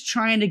he's just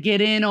trying to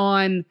get in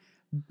on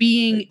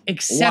being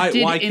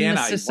accepted why in can't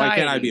the I? society. Why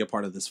can't I be a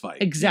part of this fight?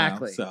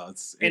 Exactly. So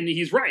it's. and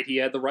he's right. He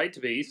had the right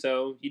to be,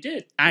 so he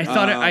did. I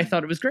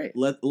thought it was great.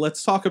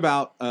 Let's talk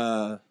about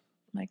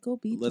Michael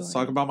B. Let's Jordan.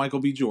 talk about Michael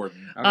B.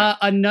 Jordan.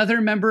 Another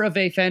member of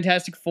a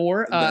Fantastic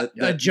Four,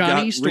 That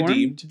Johnny got Storm,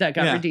 redeemed. that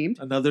got Yeah, redeemed.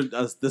 Another,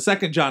 the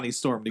second Johnny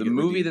Storm. To The get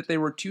movie redeemed. that they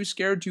were too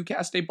scared to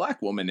cast a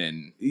black woman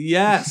in.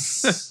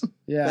 Yes.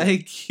 Yeah,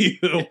 Thank you.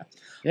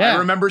 yeah. I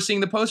remember seeing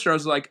the poster. I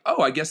was like,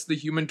 oh, I guess the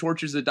Human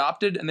Torch is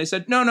adopted. And they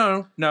said,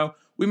 no.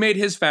 We made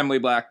his family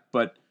black,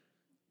 but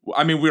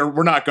I mean,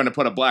 we're not going to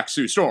put a black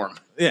Sue Storm.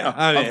 Yeah,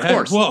 I mean,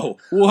 Of course.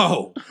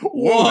 Whoa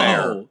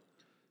there.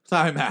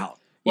 Time out.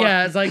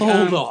 Yeah, it's like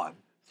Hold on.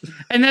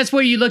 and that's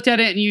where you looked at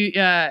it, and you,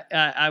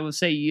 I will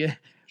say, you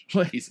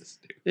Jesus,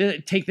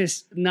 dude. take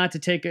this not to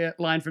take a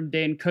line from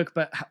Dan Cook,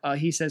 but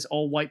he says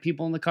all white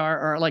people in the car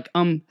are like,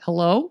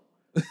 hello,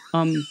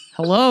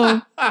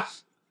 hello,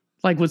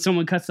 like when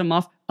someone cuts them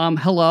off,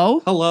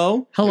 hello,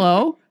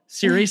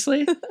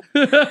 seriously.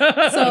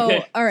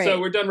 So, all right. So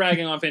we're done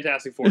ragging on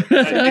Fantastic Four. Michael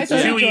It's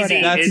B. too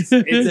easy.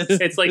 Jordan.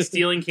 It's like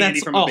stealing candy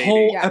That's from a a baby.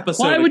 whole Yeah.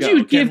 episode. Why would ago. you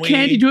Can give we-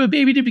 candy to a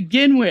baby to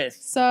begin with?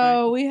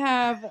 So we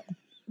have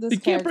this You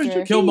can't brush your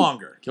character.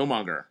 Killmonger?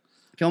 Killmonger.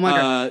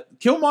 Killmonger.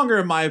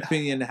 Killmonger, in my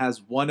opinion,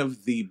 has one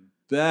of the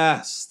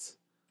best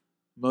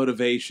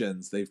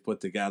motivations they've put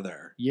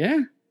together Yeah.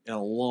 in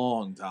a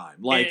long time.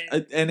 Like,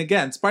 and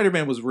again,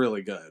 Spider-Man was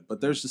really good,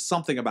 but there's just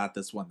something about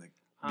this one that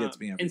gets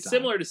me every and time.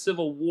 similar to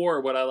Civil War,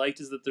 what I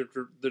liked is that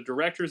the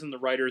directors and the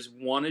writers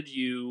wanted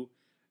you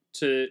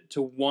to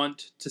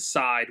want to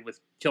side with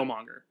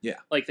Killmonger. Yeah.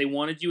 Like they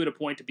wanted you at a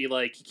point to be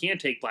like, he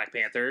can't take Black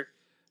Panther.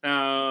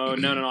 No,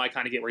 I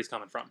kind of get where he's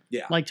coming from.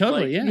 Yeah. Like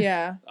totally, Like-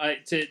 yeah. Yeah.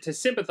 To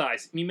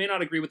sympathize. You may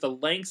not agree with the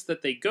lengths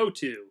that they go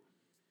to,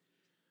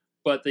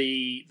 but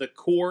the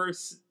core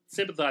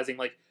sympathizing,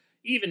 like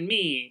even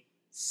me,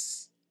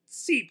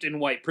 seeped in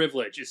white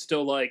privilege, is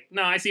still like,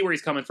 no, I see where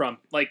he's coming from.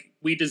 Like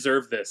we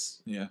deserve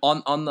this. Yeah.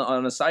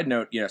 On a side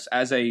note, yes,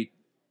 as a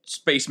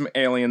space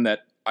alien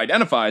that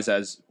identifies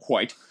as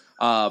white,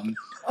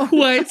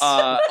 What?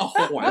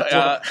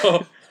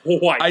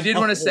 White. I did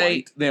want to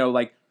say,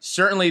 like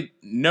certainly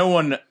no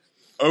one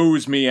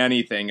owes me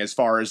anything as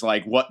far as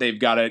like what they've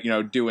got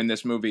to do in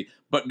this movie.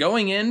 But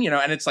going in,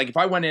 and it's like if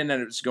I went in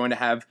and it was going to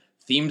have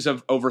themes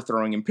of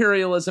overthrowing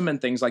imperialism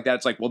and things like that,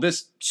 it's like, well,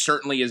 this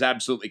certainly is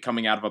absolutely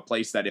coming out of a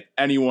place that if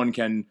anyone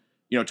can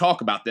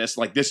talk about this,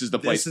 like this is the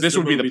place. This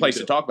would be the place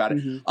to talk about it.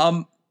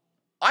 Mhm.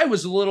 I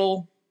was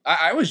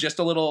just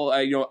a little,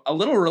 a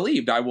little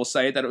relieved. I will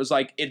say that it was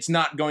like it's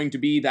not going to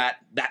be that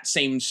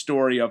same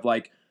story of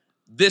like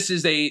this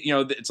is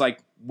it's like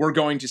we're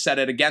going to set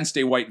it against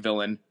a white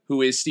villain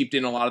who is steeped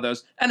in a lot of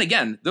those. And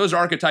again, those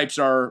archetypes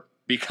are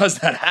because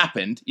that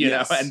happened,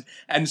 Yes.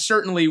 and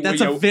certainly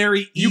That's a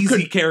very you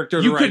easy could- character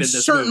to you write could in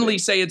this certainly movie.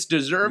 say it's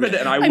deserved, Yeah.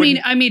 and I I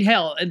wouldn't. mean,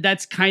 hell,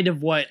 that's kind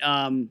of what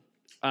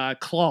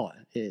Claw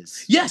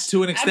is. Yes,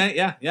 To an extent,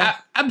 yeah.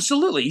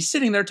 Absolutely. He's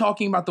sitting there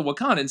talking about the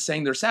Wakandans,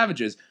 saying they're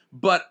savages.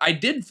 But I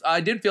did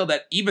feel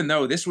that even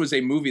though this was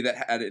a movie that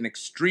had an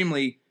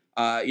extremely,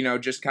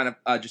 just kind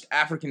of just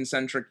African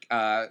centric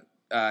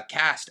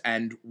cast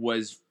and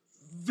was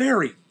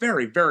very,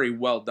 very, very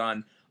well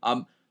done.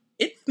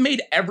 It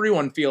made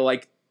everyone feel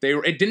like they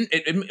were.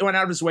 It went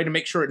out of its way to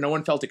make sure no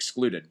one felt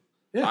excluded.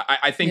 Yeah.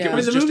 I think Yeah. it I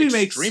was mean, the just movie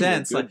makes extremely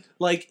sense. good.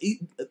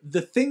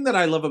 The thing that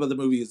I love about the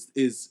movie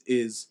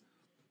is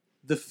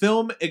the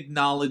film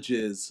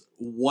acknowledges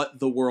what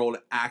the world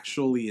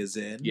actually is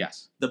in.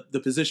 Yes. The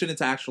position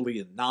it's actually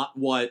in, not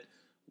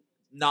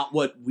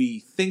what we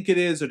think it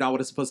is or not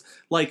what it's supposed.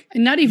 Like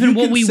And not even you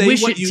what can we say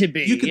wish what it you- to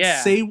be. You can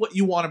yeah. say what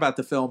you want about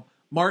the film.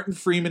 Martin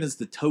Freeman is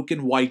the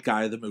token white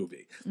guy of the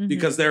movie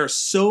because there are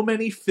so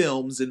many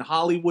films in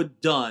Hollywood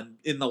done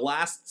in the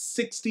last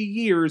 60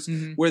 years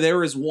Mhm. where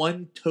there is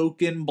one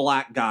token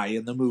black guy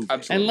in the movie.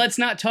 Absolutely. And let's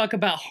not talk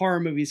about horror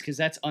movies because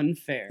that's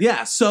unfair.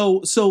 Yeah,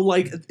 so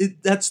like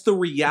that's the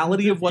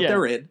reality of what Yeah.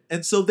 they're in,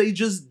 and so they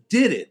just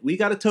did it. We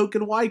got a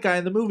token white guy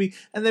in the movie,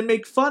 and they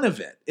make fun of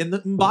it in the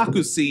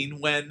M'Baku scene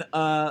when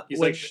He's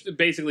when- like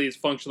basically is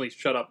functionally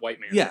shut up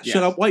white man. yeah, Yes.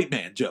 shut up white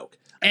man joke,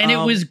 And it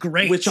was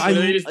great. which So I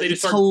they just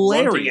it's start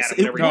grunting hilarious. at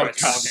him It whenever he works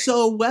starts talking.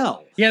 so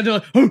well. yeah,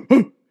 they're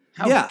like,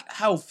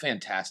 How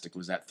fantastic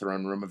was that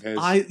throne room of his?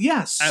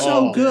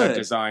 So that good.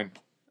 design.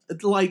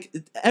 Like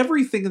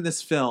everything in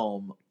this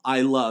film I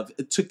love.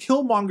 To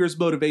Killmonger's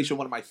motivation,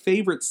 one of my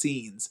favorite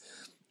scenes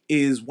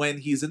is when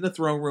he's in the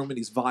throne room and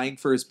he's vying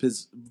for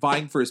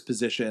his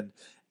position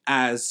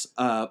as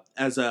a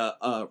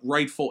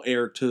rightful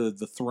heir to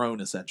the throne,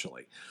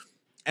 essentially.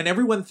 And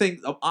everyone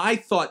I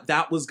thought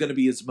that was going to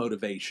be his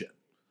motivation,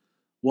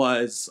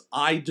 was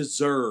I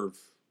deserve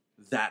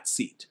that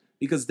seat,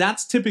 because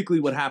that's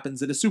typically what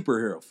happens in a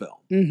superhero film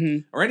mm-hmm.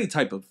 or any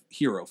type of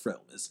hero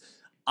film is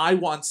I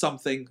want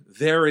something,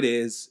 there it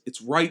is,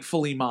 it's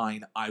rightfully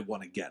mine, I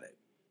want to get it.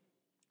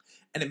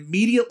 And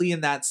immediately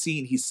in that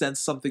scene, he says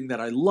something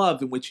that I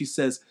love, in which he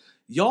says,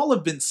 y'all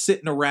have been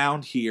sitting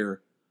around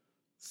here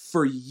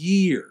for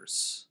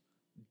years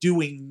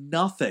doing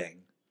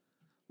nothing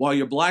while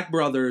your black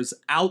brothers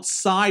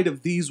outside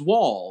of these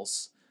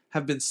walls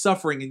have been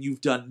suffering and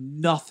you've done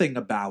nothing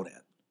about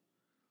it.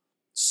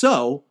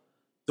 So,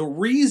 the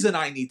reason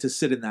I need to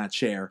sit in that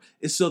chair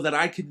is so that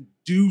I can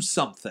do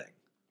something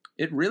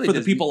It really for the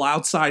does- people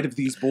outside of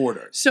these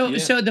borders. So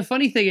the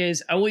funny thing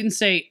is, I wouldn't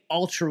say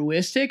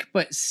altruistic,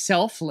 but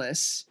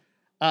selfless.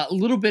 A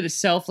little bit of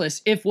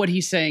selfless, if what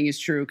he's saying is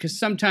true, because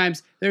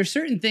sometimes there are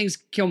certain things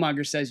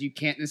Killmonger says you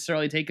can't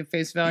necessarily take at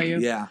face value.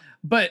 Yeah.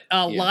 But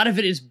a lot of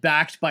it is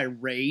backed by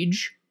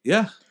rage.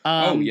 Yeah.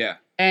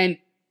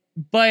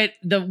 But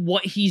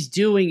what he's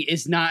doing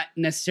is not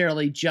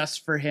necessarily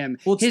just for him.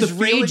 Well, it's his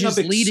the feeling rage of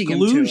is leading him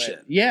to exclusion.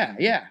 it. Yeah,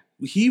 yeah.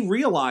 He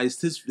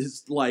realized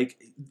his like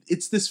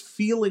it's this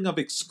feeling of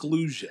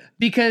exclusion.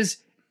 Because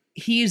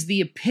he is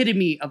the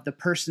epitome of the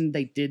person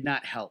they did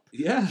not help.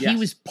 Yeah. He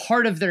was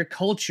part of their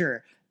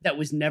culture that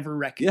was never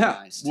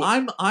recognized.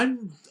 Yeah.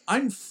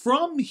 I'm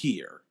from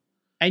here.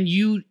 And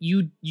you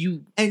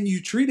And you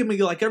treated me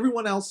like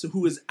everyone else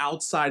who is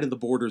outside of the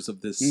borders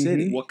of this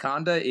city.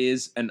 Wakanda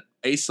is an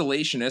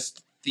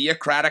isolationist,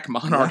 theocratic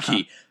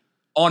monarchy.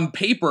 On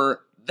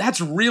paper, that's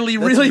really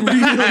Really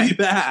bad.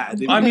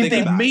 bad. I mean,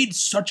 they've made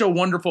such a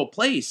wonderful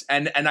place,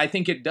 and I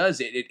think it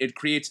does. It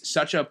creates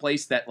such a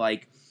place that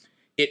like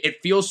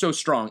it feels so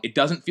strong. It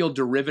doesn't feel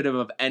derivative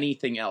of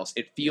anything else.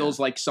 It feels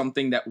like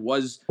something that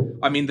was.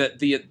 I mean,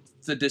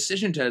 the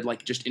decision to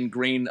like just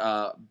ingrain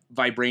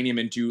vibranium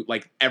into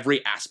like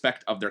every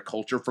aspect of their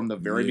culture from the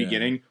very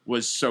beginning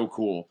was so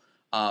cool.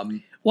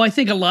 well, I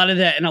think a lot of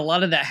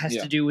that has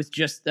to do with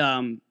just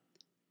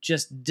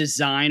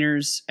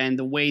designers and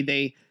the way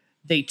they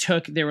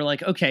were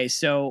like, okay,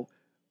 so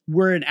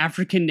we're an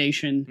African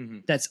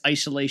nation that's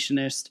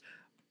isolationist.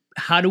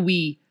 How do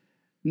we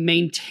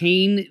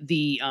maintain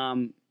the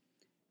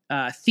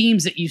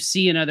themes that you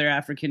see in other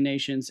African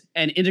nations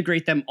and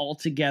integrate them all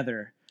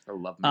together I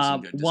love me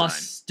some good while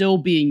design. still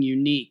being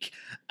unique?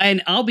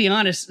 And I'll be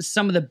honest,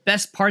 some of the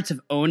best parts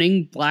of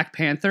owning Black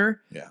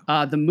Panther,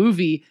 the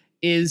movie,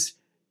 is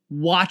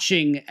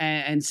watching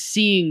and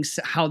seeing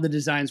how the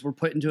designs were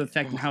put into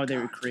effect and how they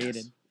were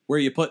created. Where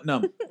are you putting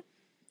them?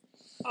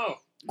 Oh,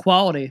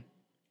 Quality.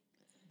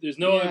 there's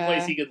no other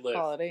place he could live.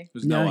 Quality.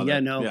 There's No, other. yeah, I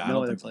no don't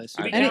other think so. place.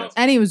 I mean, And, Yeah.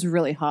 and he was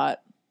really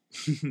hot.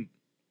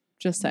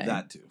 Just saying.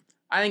 That too.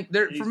 I think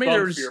He's for me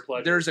bugged for your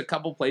pleasure. there's a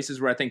couple places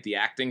where I think the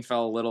acting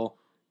fell a little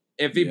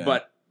iffy, Yeah.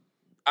 but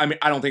I mean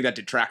I don't think that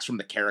detracts from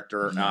the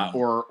character No.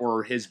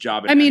 or his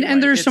job. I mean, any and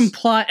way. there's some It's-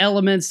 plot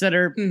elements that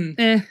are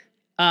Mhm.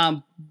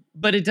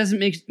 but it doesn't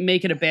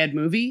make it a bad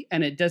movie,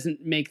 and it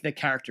doesn't make the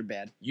character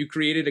bad. You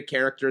created a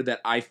character that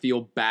I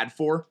feel bad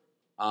for.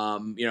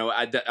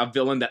 A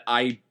villain that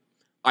I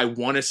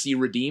want to see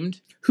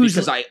redeemed. Who's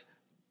because I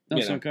No,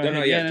 you so know, go no, ahead.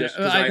 no, Yeah, yeah, no, just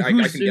 'cause I- I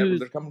who's- can get where who's-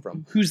 they're coming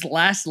from. whose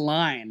last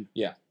line?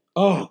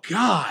 Oh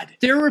God!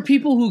 There were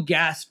people who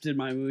gasped in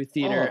my movie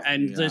theater, Oh,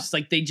 and yeah. just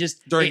like they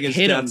just During it his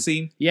hit death him.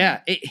 scene. Yeah,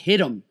 it hit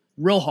him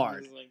real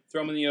hard. Like,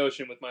 throw him in the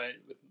ocean with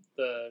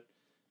the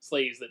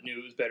slaves that knew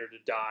it was better to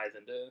die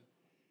than to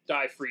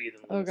die free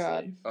than to Oh live a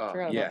God. slave.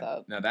 Forgot yeah.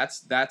 about that. No,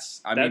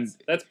 that's. I mean,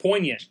 That's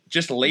poignant.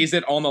 just lays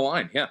it on the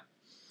line. Yeah.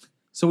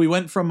 So we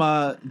went from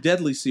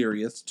deadly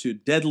serious to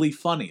deadly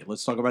funny.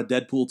 Let's talk about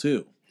Deadpool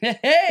 2.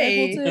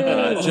 Hey,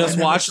 Deadpool 2. Just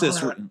never watched saw this.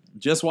 that.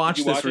 Just watched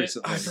Did you this watch it?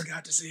 recently. I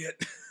forgot to see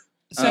it.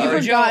 so You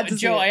forgot to see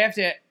Joe, it. I have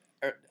to.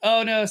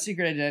 Oh no,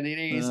 Secret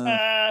Identities.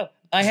 Uh.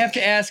 I have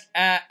to ask.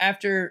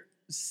 After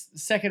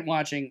second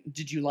watching,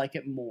 did you like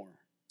it more?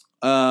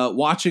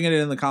 Watching it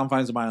in the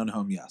confines of my own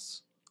home,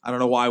 yes. I don't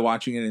know why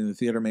watching it in the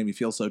theater made me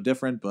feel so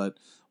different, but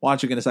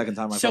watching it a second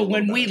time, I So felt a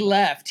when little we better.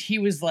 left, he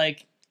was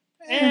like,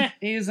 Eh.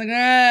 He was like,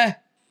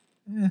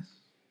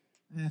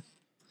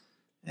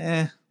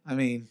 I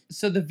mean,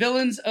 So the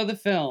villains of the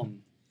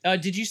film.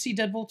 Did you see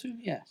Deadpool 2?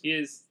 Yes. He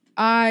is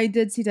I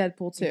did see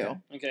Deadpool too.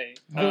 okay.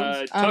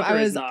 Villains. Tucker I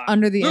is was not.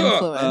 under the Ugh.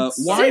 influence.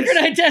 Why- Secret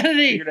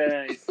Identity. Secret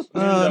Identities.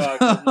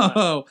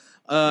 Moondog is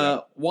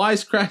not.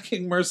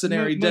 wisecracking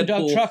mercenary Moondog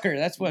Deadpool Trucker.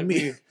 That's what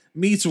me- we.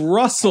 meets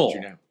Russell,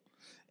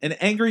 an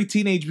angry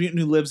teenage mutant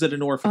who lives at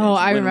an orphanage. Oh,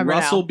 I when remember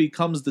Russell now.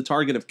 becomes the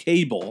target of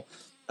Cable,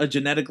 a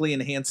genetically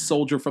enhanced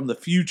soldier from the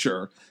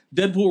future,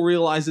 Deadpool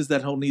realizes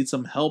that he'll need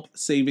some help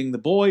saving the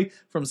boy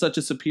from such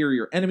a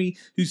superior enemy,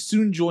 who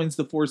soon joins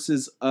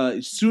forces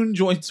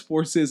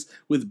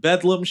with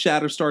Bedlam,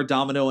 Shatterstar,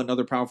 Domino, and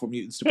other powerful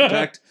mutants to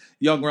protect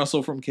young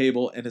Russell from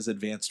Cable and his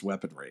advanced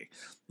weaponry.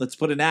 Let's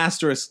put an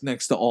asterisk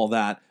next to all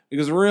that,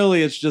 because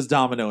really it's just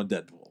Domino and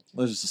Deadpool.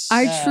 Let's just,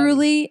 I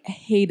truly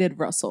hated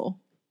Russell.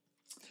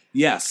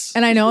 yes.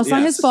 And I know it's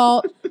not his Yes.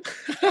 fault.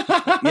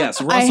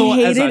 Yes, Russell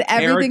I as a hated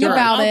everything character,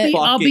 about I it.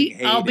 I'll be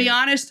fucking hate him.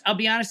 honest. I'll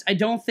be honest. I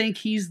don't think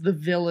he's the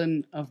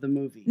villain of the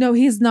movie. No,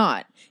 he's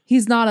not.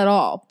 He's not at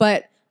all.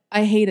 But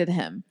I hated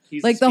him.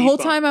 He's Like a the speed whole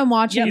bump. time I'm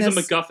watching He's a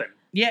this. MacGuffin.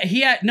 Yeah,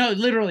 he had no.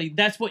 Literally,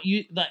 that's what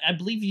you. Like, I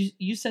believe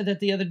you said that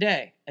the other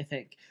day. I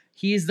think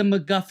he is the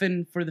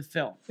MacGuffin for the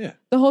film.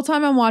 The whole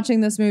time I'm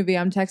watching this movie,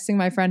 I'm texting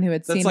my friend who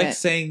had That's seen like it.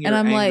 saying and you're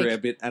I'm angry like,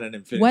 a bit at an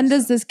infinity. When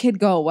does stone. this kid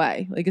go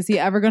away? Like, is he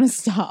ever going to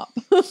stop?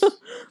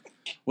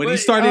 When he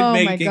started Oh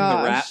my making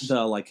gosh.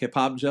 the like hip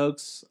hop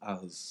jokes, I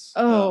was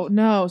Oh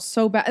no,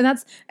 so bad,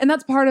 and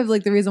that's part of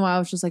like the reason why I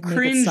was just like, make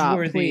it stop,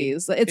 Cringeworthy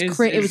please. It's is-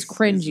 it was is-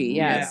 cringy,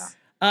 yeah. yes.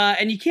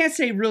 And you can't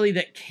say really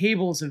that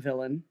Cable's a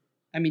villain.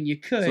 I mean, you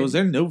could. So is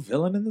there no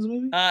villain in this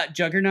movie?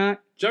 Juggernaut.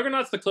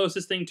 Juggernaut's the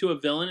closest thing to a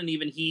villain, and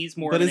even he's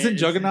more. But of an- isn't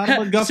Juggernaut a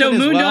MacGuffin So as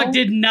Moondog well?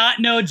 did not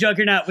know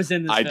Juggernaut was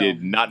in this I film.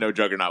 did not know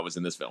Juggernaut was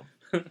in this film.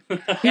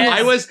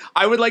 Yes.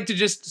 I would like to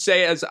just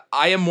say, as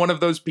I am one of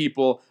those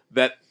people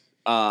that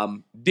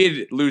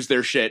did lose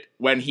their shit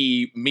when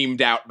he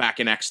memed out back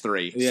in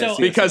X3. Yes,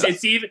 So- Because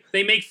It's even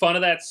they make fun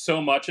of that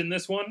so much in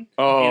this one, and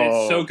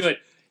oh, it's so good.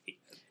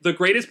 The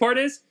greatest part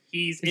is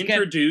he's He's got-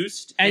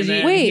 introduced, As and he,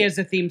 then Wait. he has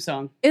a theme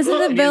song. Isn't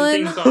the and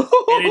he has a villain?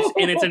 theme song,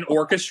 and it's an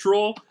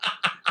orchestral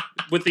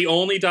with the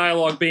only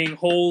dialogue being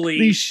 "Holy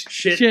Holy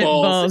shit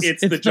balls!"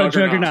 It's the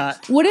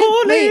Juggernaut. Wouldn't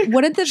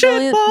the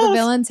villain? The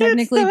villain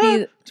technically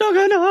be?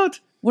 Juggernaut.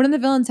 Wouldn't the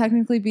villain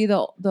technically be the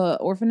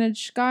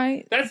orphanage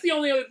guy? That's the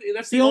only other.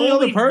 That's The the, only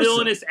only other person.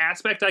 villainous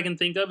aspect I can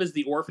think of is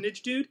the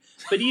orphanage dude.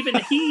 But even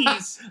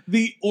he's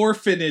The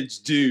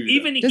orphanage dude.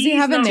 Does he he's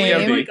have a not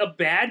name? like a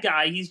bad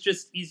guy. He's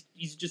just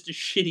a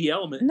shitty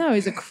element, No,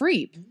 he's a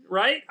creep.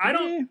 right? I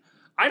don't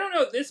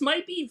know. This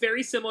might be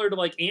very similar to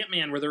like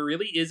Ant-Man, where there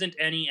really isn't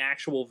any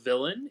actual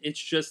villain. It's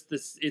just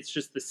this. It's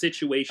just the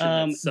situation.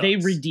 That sucks. They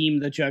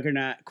redeemed the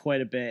Juggernaut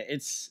quite a bit.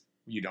 It's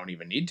you don't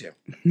even need to.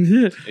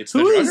 Matt It's the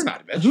who is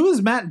Juggernaut, bitch. who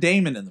is Matt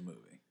Damon in the movie?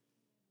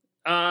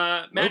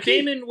 Matt Loki?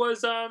 Damon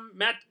was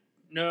Matt.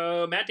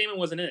 No, Matt Damon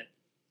wasn't in it.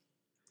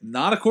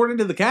 Not according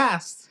to the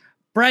cast.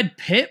 Brad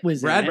Pitt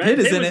was Brad in it. Pitt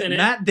is Pitt in was it. in it.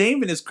 Matt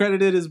Damon is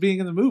credited as being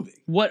in the movie.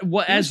 What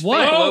as Who's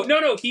what? Well,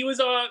 No. He was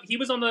on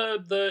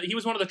the he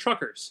was one of the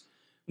truckers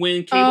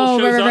when Cable Oh,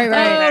 shows right, up. right, for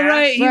right. the Oh match.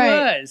 right, he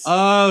Right. was.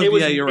 Oh, It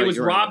was, yeah, you're right. It was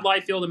you're Rob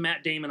right. Liefeld and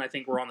Matt Damon. I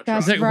think were on the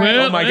That's truck. It's like, right.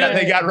 well, Oh my god,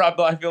 they got Rob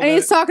Liefeld. And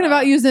he's talking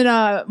about using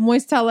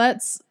moist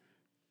towelettes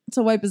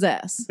to wipe his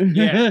ass.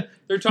 Yeah.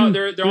 They're on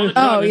the truck.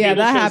 Oh and yeah, Cable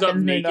that shows up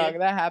happens, naked, Moondog.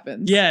 That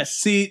happens. Yes.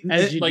 See,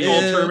 As you like do.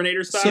 old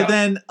Terminator style. So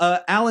then,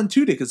 Alan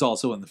Tudyk is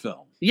also in the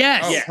film.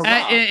 Yes. Oh, Yes.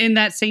 hurrah. In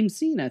that same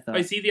scene, I thought.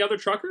 Is he the other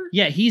trucker?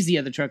 Yeah, he's the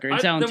other trucker.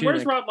 It's Alan then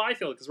where's Tudyk. Rob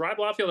Liefeld? Because Rob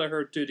Liefeld I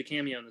heard did a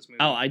cameo in this movie.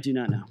 Oh, I do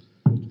not know.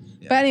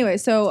 But anyway,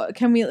 so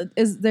can we?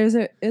 Is there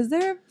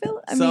a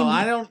villain?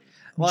 I don't.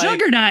 Like,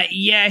 Juggernaut,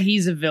 yeah,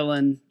 he's a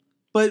villain.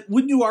 But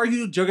wouldn't you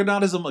argue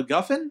Juggernaut is a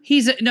MacGuffin?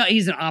 He's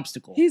an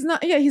obstacle. He's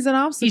not. Yeah, he's an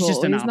obstacle. He's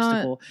just an He's not-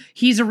 obstacle.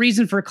 He's a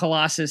reason for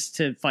Colossus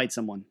to fight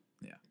someone.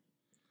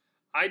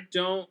 I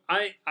don't.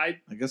 I I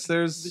guess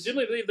there's.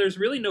 legitimately believe there's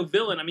really no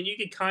villain. I mean, you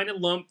could kind of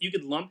lump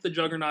the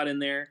Juggernaut in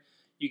there.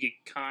 You could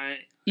kind.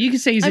 You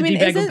could say he's a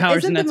D-bag with powers,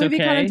 isn't and the that's movie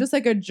okay. kind of just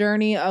like a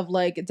journey of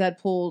like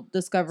Deadpool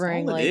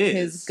discovering That's all like it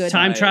his is. good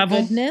Time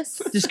travel?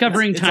 goodness?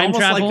 Discovering It's time almost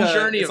travel. like a-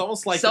 journey it's of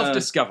almost like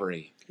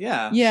self-discovery.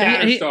 Yeah.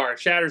 Yeah.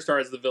 Shatterstar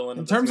is the villain.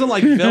 In of this terms of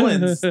movie. like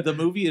villains, the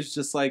movie is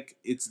just like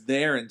it's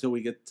there until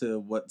we get to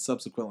what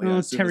subsequently I Oh,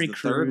 assume Terry is the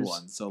third Crews.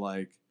 one. So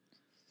like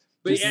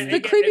But just- yeah, The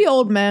again, creepy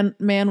old man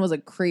was a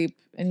creep,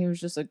 and he was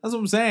just like. that's what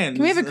I'm saying.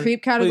 Can we have a He's-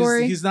 creep but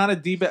category? He's not a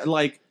D-bag.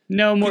 Like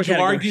No more could you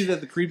categories.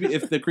 argue that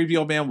if the creepy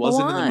old man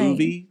wasn't in Why? the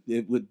movie,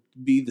 it would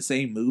be the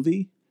same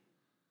movie?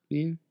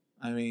 Yeah.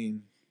 I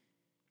mean,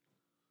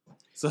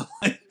 so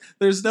like,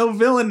 there's no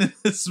villain in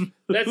this movie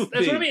that's what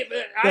I mean.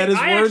 that is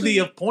I worthy actually-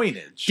 of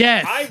pointage.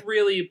 Death. I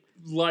really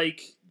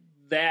like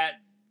that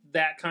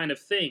kind of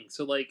thing.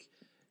 So like,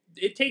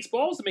 it takes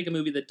balls to make a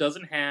movie that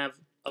doesn't have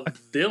a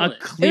villain. a It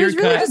clear was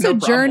really cut. just no a problem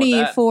with journey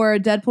that. for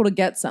Deadpool to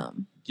get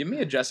some. Give me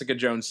a Jessica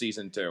Jones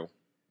season 2.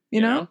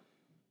 You know?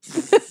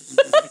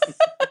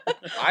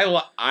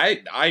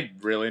 I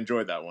really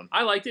enjoyed that one.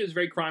 I liked it. It was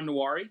very crime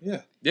noir.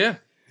 Yeah,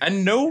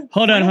 and no.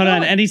 Hold on.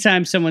 villain.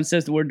 Anytime someone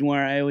says the word noir,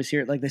 I always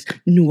hear it like this: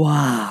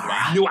 noir,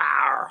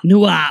 Noir.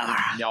 noir,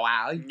 No,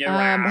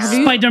 Have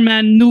you-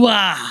 Spider-Man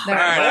noir.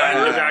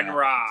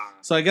 There.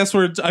 So I guess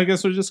we're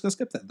just gonna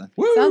skip that then.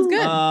 Sounds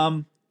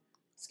good.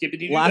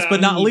 Skippity Last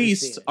but not Need to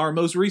see least, it. our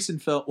most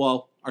recent film.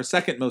 Well, our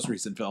second most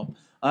recent film,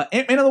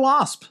 Ant-Man and the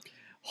Wasp.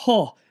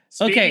 Oh,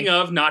 Speaking okay.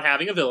 of not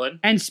having a villain,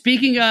 And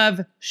speaking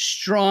of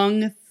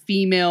strong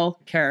female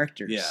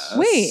characters, Yes.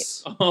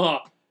 Wait.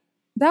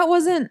 That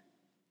wasn't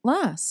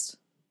last.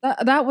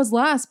 That was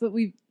last, but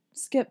we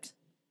skipped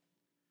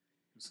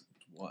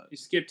What? you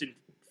skipped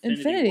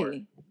Infinity. War.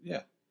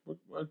 Yeah.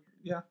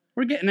 Yeah.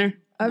 we're getting there.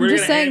 I'm We're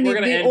just gonna saying end- we're the,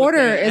 gonna the end with order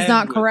that. is End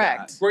not with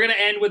correct. that. We're gonna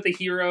end with the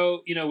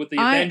hero, with the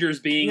I- Avengers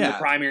being Yeah. the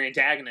primary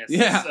antagonists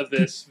Yeah. of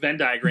this Venn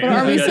diagram. But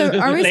are we because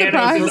are we Thanos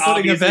surprised? is We're putting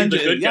obviously the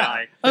Avengers- good yeah.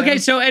 guy. Okay,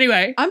 so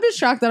anyway, I'm just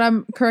shocked that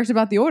I'm correct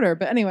about the order.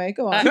 But anyway,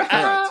 go on. Correct.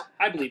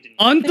 I believed in you.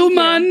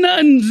 Ant-Man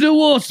and the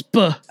Wasp. So,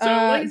 like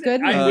I said,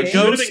 good I movie. should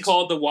have been Ghost.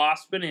 called the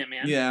Wasp and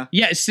Ant-Man. Yeah.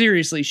 Yeah,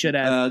 seriously, should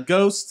have.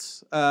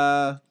 Ghost.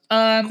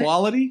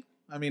 Quality.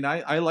 I mean,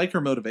 I like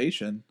her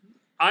motivation.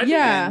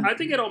 I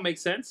think it all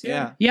makes sense.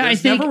 Yeah. Yeah, I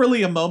There's think- never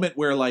really a moment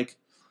where like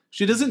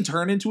she doesn't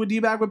turn into a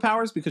D-bag with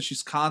powers because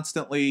she's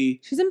constantly.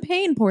 She's in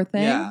pain, poor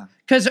thing. Yeah.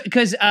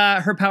 Because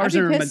her powers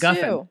I'd are be a pissed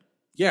MacGuffin. too.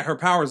 Yeah. Her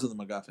powers are the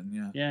MacGuffin.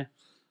 Yeah.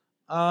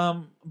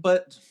 Yeah.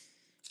 But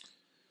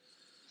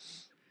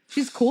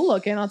She's cool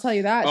looking. I'll tell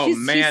you that. Oh she's,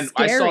 man, she's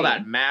I saw scary.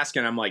 that mask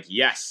and I'm like,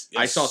 yes.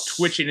 I saw Yes.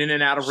 twitching in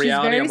and out of She's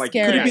reality. very I'm like,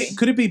 scary. yes.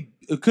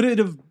 could it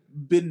have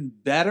been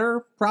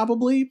better?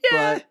 Probably.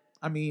 Yeah. But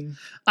I mean,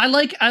 I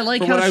like For how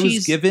what I was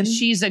she's given?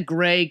 she's a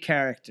gray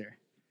character.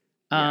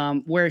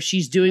 where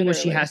she's doing what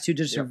she Literally. has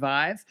to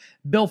survive.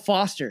 Bill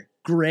Foster,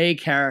 gray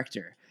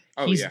character.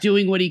 Oh, He's yeah.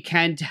 doing what he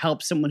can to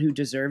help someone who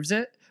deserves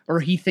it,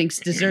 or he thinks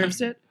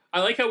deserves it. I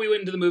like how we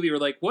went into the movie. We're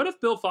like, what if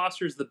Bill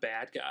Foster's the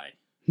bad guy?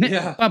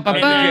 Yeah. Ba, ba,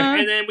 And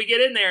ba. then we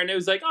get in there, and it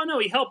was like, oh no,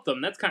 he helped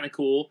them. That's kind of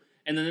cool.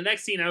 And then the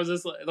next scene, I was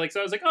just like, so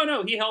I was like, oh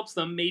no, he helps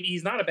them. Maybe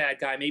he's not a bad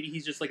guy. Maybe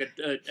he's just like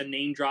a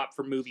name drop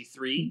for movie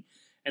 3.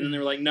 And then they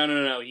were like,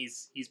 no,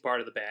 he's part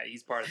of the bad.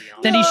 He's part of the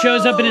Then he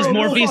shows up in his No,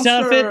 Morpheus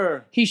Foster!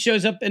 outfit. He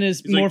shows up in his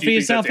He's like, do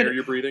you think Morpheus that's air outfit.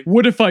 you're breathing?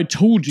 What if I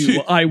told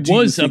you I Do you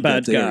was a think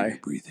bad that's air guy? you're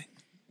breathing?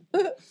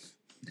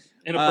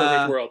 In a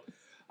perfect world.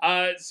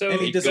 So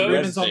Any he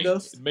disagreements goes, on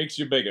Ghost? It makes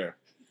you bigger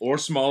or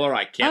smaller.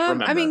 I can't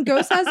remember. I mean,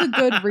 Ghost has a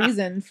good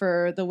reason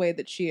for the way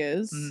that she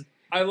is.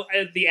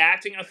 Mhm. the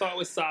acting I thought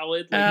was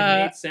solid. Like,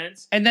 it made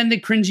sense. And then the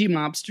cringy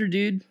mobster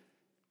dude.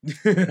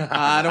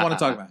 I don't want to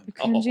talk about it. The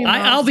cringy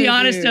I'll be monster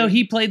honest dude. though,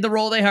 he played the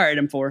role they hired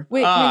him for.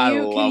 Wait, I can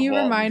you love Walton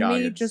remind me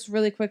Goggins. just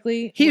really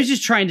quickly? He was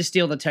just trying to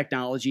steal the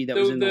technology that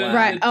was in the lab.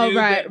 Right. The Oh, dude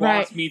right, that right,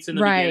 Wasp meets in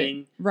the right,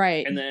 beginning,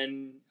 right. and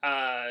then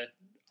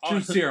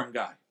Truth serum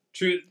guy.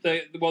 who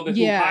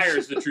Yeah.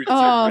 hires the truth.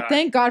 Oh, serum guy.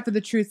 thank God for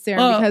the truth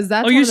serum Oh, because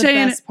that's are one you of the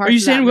saying- best parts are you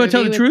of saying that we're gonna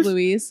tell movie the with truth?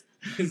 Louise.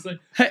 It's like,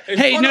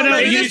 Hey, no,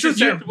 maybe you it's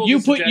susceptible you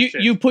to put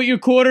suggestion. you put your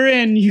quarter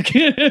in. You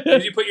can.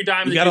 If you put your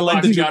dime in You the gotta let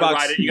jukebox, the you gotta jukebox.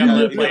 ride it. You gotta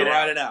let it You play gotta it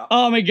ride out. it out.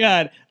 Oh my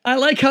god, I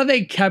like how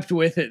they kept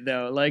with it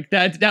though. Like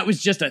that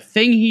was just a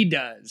thing he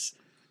does.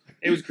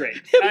 It was great.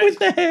 Him with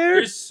the hair.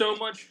 There's so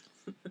much.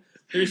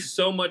 There's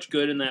so much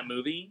good in that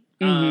movie.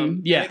 Yeah.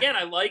 And again,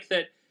 I like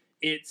that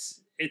it's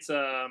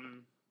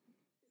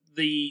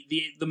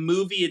the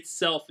movie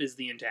itself is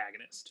the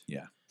antagonist.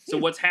 Yeah. So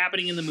what's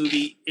happening in the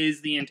movie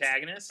is the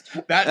antagonist.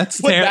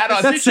 That's put ter- that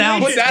on. that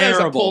sounds put that as a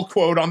terrible. pull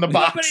quote on the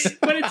But, box.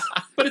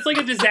 it's like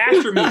a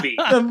disaster movie.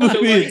 The movie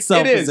like,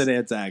 itself it is is. an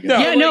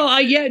antagonist. No,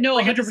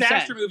 like a 100%.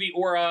 disaster movie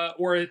or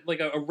like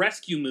a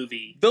rescue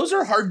movie. Those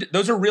are hard.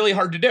 Those are really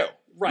hard to do.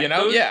 Right. You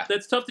know. Yeah.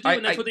 That's tough to do,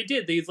 and that's I- what they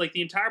did. It's like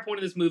the entire point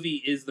of this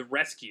movie is the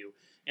rescue,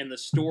 and the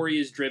story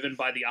is driven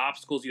by the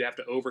obstacles you have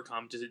to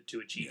overcome to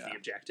achieve Yeah. the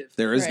objective.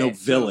 There is no Right.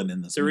 villain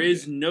in this There movie.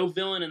 is no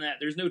villain in that.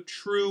 There's no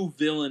true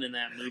villain in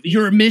that movie.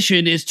 Your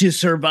mission is to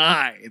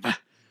survive.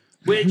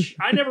 Which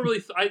I never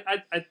really.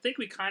 I think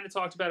we kind of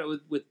talked about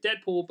it with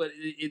Deadpool, but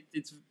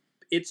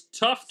it's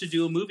tough to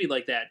do a movie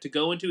like that, to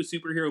go into a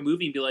superhero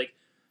movie and be like,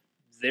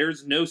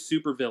 there's no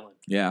super villain.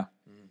 Yeah.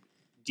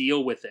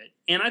 Deal with it,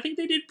 and I think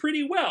they did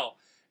pretty well.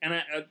 And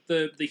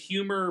the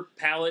humor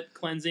palate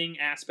cleansing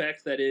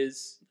aspect that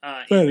is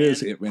That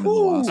is Ant-Man and the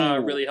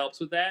Wasp. really helps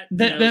with that.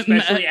 The-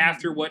 Especially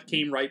after what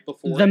came right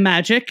before. The it.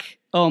 magic.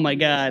 Oh my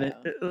god.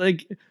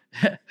 Like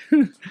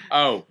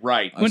Oh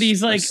right. when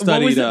he's I like,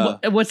 studied,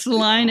 what's the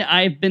line?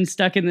 I've been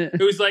stuck in the.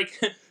 It was like,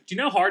 do you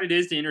know how hard it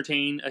is to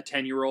entertain a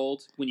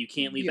 10-year-old when you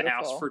can't leave the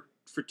house Beautiful.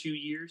 for 2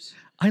 years?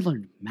 I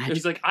learned It magic.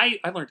 was like, I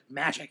learned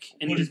magic,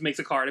 and he just makes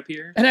a card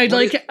appear. And I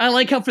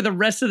like how for the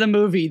rest of the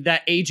movie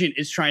that agent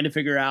is trying to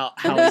figure out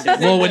how he did it.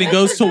 Well, when he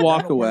goes to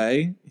walk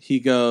away, he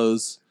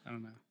goes, I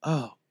don't know.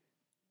 "Oh,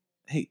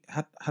 hey,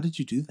 how did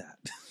you do that?"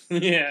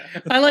 Yeah.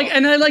 I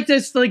like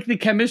this like the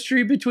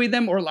chemistry between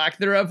them or lack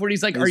thereof where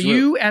he's like, It's "Are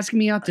you asking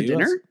me out to Are you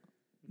dinner?"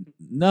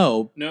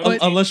 No, No,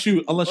 unless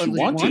you Unless you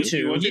want want to. to.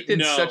 You He did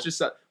No. such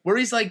a where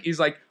he's like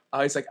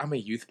I'm a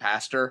youth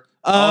pastor.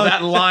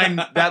 That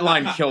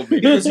line killed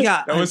me. Because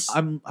yeah, That was- I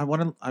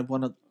want to. I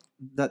want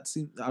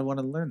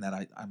to learn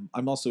that.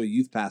 I'm also a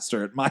youth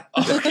pastor at my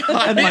God.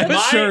 at my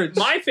my, church.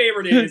 my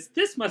favorite is,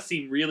 this must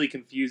seem really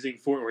confusing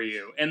for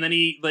you. And then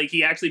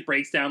he actually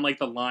breaks down like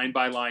the line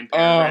by line Oh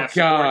paragraph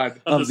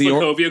God. of Of the the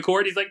Sokovia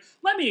Accord. He's like,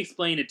 let me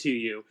explain it to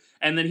you.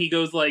 And then he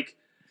goes like,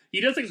 he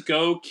doesn't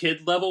go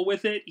kid level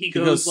with it. He He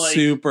goes goes like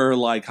super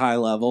like high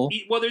level.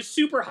 well, there's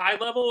super high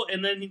level,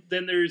 and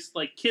then there's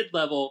like kid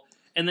level,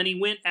 and then he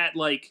went at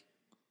like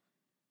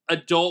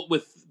adult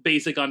with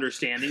basic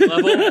understanding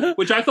level,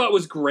 which I thought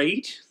was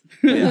great.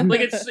 Yeah.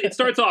 Like it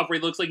starts off where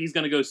he looks like he's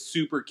gonna go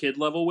super kid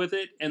level with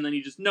it, and then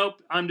he just nope.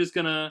 I'm just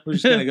gonna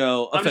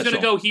go. I'm just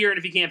official. gonna go here, and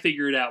if he can't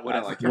figure it out, I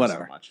whatever. like him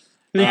Whatever. so much.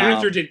 The Um,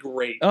 actor did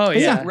great. Oh Yeah.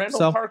 yeah. Randall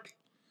So- Park.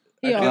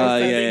 He Uh, always yeah,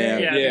 says he yeah,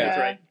 did. yeah, yeah. that's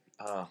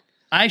right.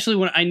 I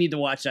actually I need to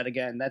watch that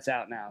again. That's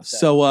out now.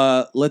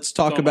 So let's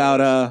talk It's on my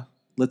about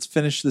let's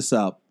finish this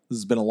up. This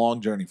has been a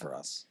long journey for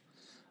us.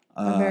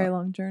 A very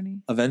long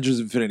journey. Avengers: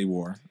 Infinity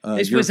War.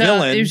 This Your was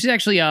villain it was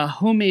actually a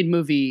homemade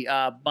movie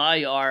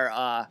by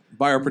our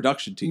by our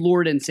production team.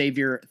 Lord and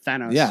Savior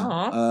Thanos. Yeah.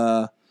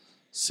 Aw.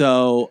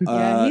 So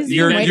Yeah, he's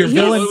your waiting- your he's-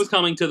 Knew villain. it was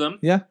coming to them.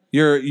 Yeah,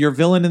 your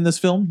villain in this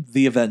film,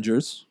 the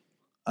Avengers.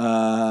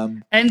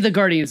 And the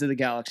Guardians of the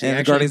Galaxy. And the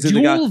actually. Guardians of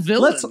the Dual Galaxy.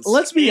 villains.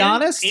 Let's be And-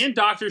 honest. And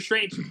Doctor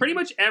Strange. Pretty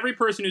much every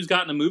person who's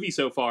gotten a movie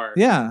so far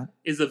Yeah,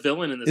 is a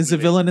villain in this is a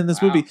movie. villain in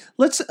this Wow. movie.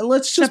 Let's just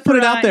Except put it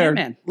for, out there.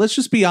 Ant-Man. Let's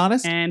just be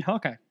honest. And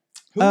Hawkeye.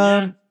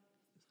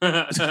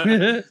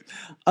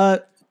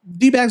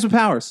 D-bags with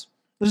powers.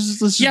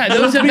 Let's Yeah, just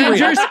those be real.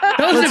 Avengers.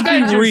 Those Let's be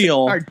Avengers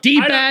real. are D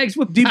bags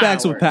with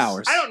D-bags with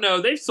powers. I don't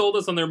know. They've sold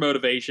us on their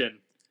motivation.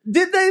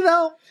 Did they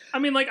though? I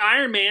mean, like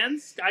Iron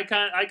Man's. I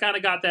kind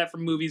of got that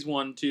from movies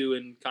 1, 2,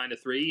 and kind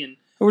of 3. And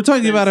We're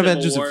talking about Civil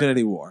Avengers War.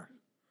 Infinity War.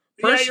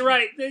 Yeah, you're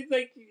right.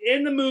 Like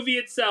in the movie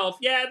itself,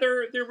 yeah,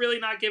 they're really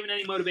not giving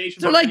any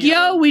motivation. They're for like, any of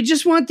yo, them. we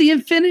just want the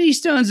Infinity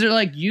Stones. They're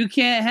like, you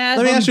can't have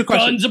Let me them. ask you a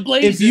question. Guns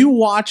a-blazing. If you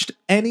watched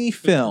any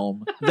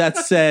film that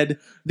said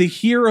the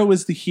hero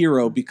is the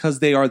hero because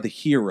they are the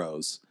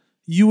heroes,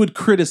 you would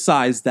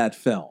criticize that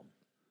film.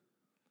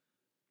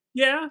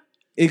 Yeah,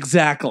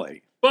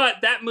 Exactly. but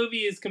that movie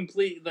is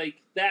complete.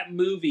 Like that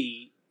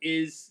movie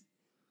is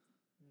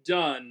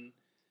done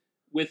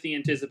with the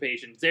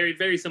anticipation. Very,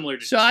 very similar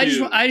to. So I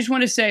just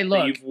want to say, that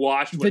look, you've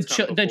watched the what's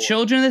come the before.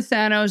 children of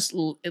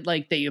Thanos,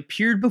 like they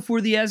appeared before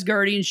the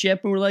Asgardian ship,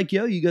 and we're like,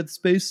 yo, you got the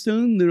space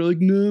stone? And they're like,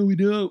 no, we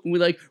don't. And we're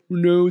like,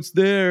 no, it's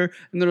there.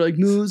 And they're like,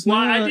 no, it's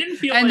Well, not. I didn't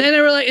feel and like then they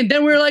were like, and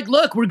then we were like,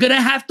 look, we're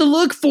gonna have to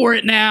look for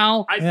it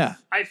now. Yeah.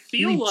 I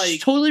feel We like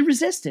totally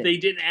resisted. they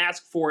didn't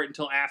ask for it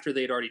until after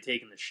they'd already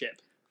taken the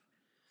ship.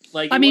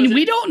 Like I it mean, wasn't-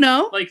 we don't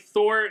know. Like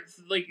Thor,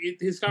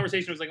 his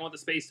conversation was like, "I want the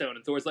space stone,"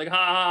 and Thor's like, "Ha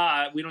ha,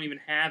 ha, we don't even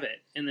have it."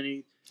 And then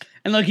he,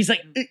 And look, he's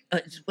like,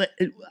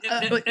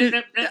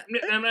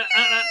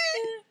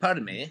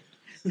 Pardon me.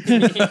 but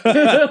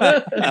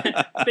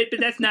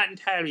that's not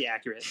entirely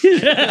accurate.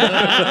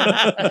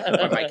 What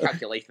are my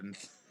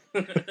calculations?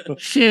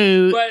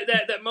 shoot. But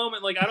that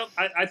moment, like,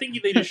 I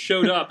think they just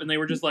showed up and they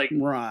were just like,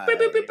 Right. "Boo,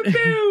 boo, boo, boo,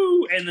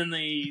 boo," and then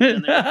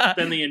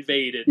they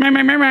invaded. Meh,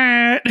 meh, meh,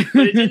 meh.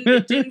 But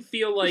it didn't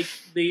feel like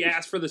they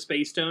asked for the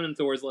space stone, and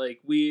Thor's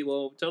like,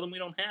 "Well, tell them we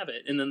don't have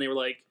it," and then they were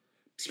like,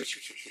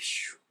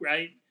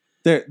 right?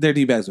 They're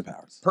D-bags with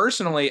powers.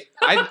 Personally,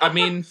 I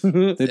mean,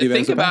 They're D-bags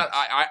think with about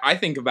powers. I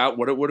think about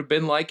what it would have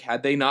been like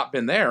had they not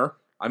been there.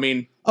 I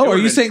mean, Oh, it are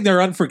would've you been- saying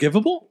they're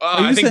unforgivable? Are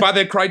I you think saying- by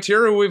the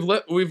criteria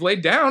we've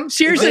laid down, if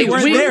Seriously, they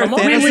weren't we- there, come on,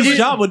 Thanos' we-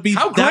 job would be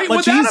how that great would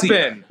much that have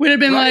easier. been? would have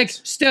been Right? like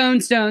stone,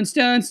 stone,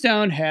 stone,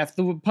 stone. Half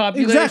the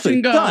population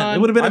Exactly. gone. Done.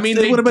 It would have been. I mean,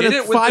 it they would have been did a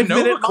it with the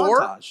 5-minute Nova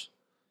Corps. montage.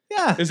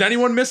 Yeah. Is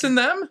anyone missing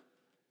them?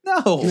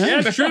 No.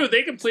 Yeah, it's true.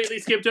 They completely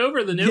skipped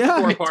over the Yeah.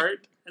 Nova Corps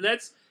part, and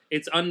it's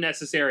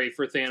unnecessary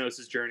for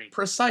Thanos' journey.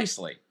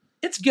 Precisely.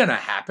 It's gonna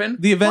happen.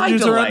 The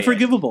Avengers Why are delay it?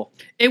 unforgivable.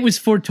 It was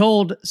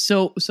foretold,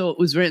 so it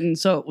was written,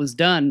 so it was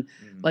done.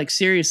 Mm. Like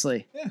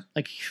seriously, Yeah.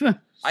 like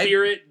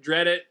Fear it,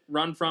 dread it,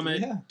 run from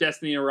it. Yeah.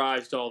 Destiny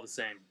arrives, all the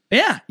same.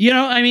 yeah, you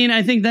know, I mean,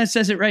 I think that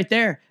says it right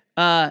there.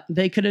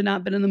 They could have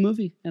not been in the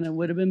movie, and it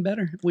would have been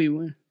better. We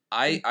were.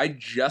 I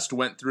just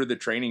went through the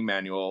training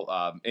manual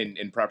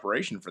in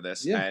preparation for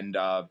this, Yeah. and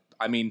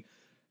I mean,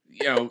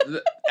 you know,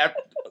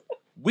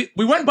 we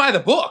went by the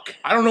book.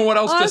 I don't know what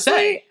else to say.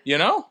 Honestly, You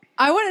know,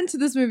 I went into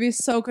this movie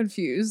so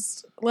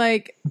confused.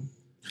 Like,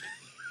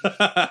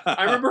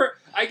 I remember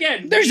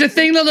again. There's a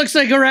thing that looks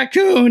like a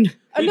raccoon.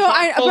 We no,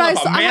 I full but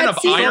of a I man had of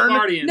seen iron.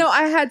 Guardians. no,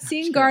 I had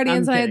seen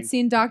Guardians and I kidding. had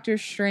seen Doctor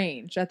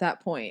Strange at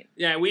that point.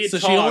 Yeah, we had So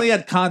talked, she only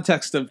had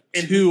context of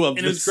and, two of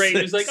and the it was great.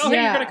 It was like, six. oh, hey,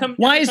 Yeah. you're gonna come.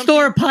 Why you're is gonna come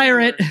Thor a see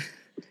pirate? Thor.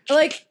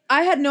 Like,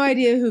 I had no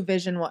idea who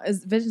Vision was.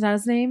 Is Vision that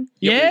his name?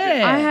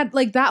 Yeah. I had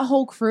like that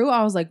whole crew.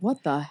 I was like,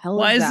 what the hell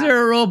Why is is that?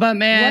 there a robot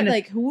man What,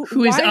 like who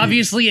is why-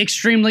 obviously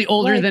extremely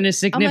older Like, than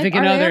his I'm like,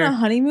 significant are they on other? a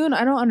honeymoon?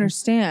 I don't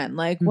understand.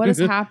 Like, what is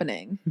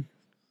happening?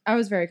 I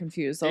was very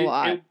confused a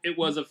lot. It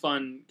was a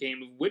fun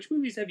game. Which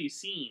movies have you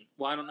seen?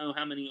 Well, I don't know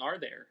how many are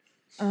there.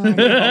 Oh my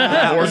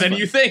God. more than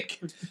you think.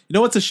 You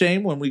know what's a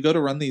shame when we go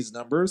to run these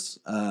numbers?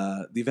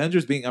 The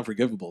Avengers being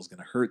unforgivable is going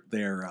to hurt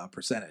their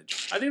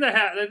percentage. I think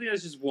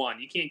that's just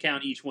one. You can't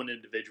count each one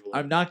individually.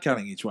 I'm not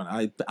counting each one.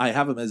 I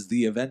have them as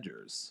the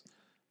Avengers,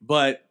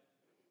 but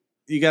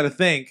you got to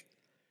think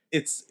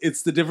it's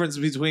the difference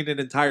between an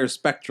entire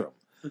spectrum.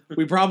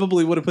 We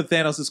probably would have put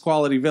Thanos as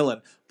quality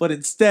villain, but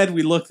instead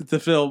we looked at the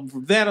film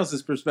from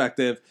Thanos'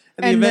 perspective,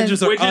 and the And then-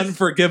 Avengers are Which is-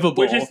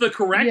 unforgivable, which is the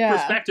correct Yeah.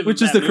 perspective.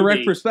 which of is the that correct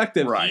movie.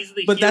 perspective. Right. He's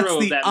the But hero that's of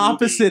the that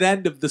opposite movie.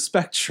 end of the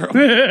spectrum.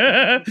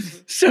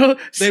 so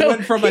They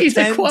went from a he's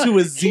 10 to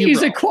a 0.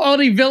 He's a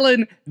quality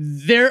villain.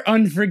 They're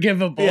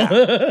unforgivable.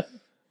 Yeah.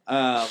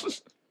 Um,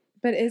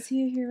 But is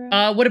he a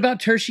hero? What about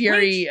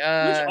tertiary?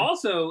 Which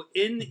also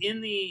in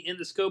the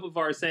scope of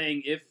our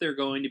saying if they're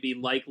going to be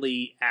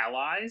likely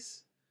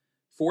allies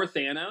for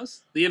Thanos,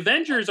 the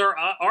Avengers are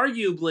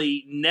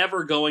arguably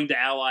never going to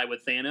ally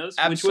with Thanos,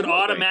 which would Absolutely.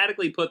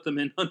 automatically put them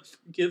in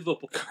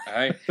unforgivable.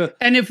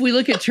 And if we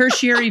look at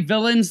tertiary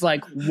villains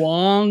like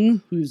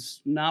Wong,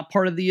 who's not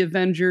part of the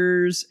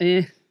Avengers,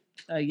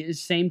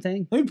 same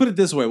thing. let me put it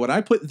this way: when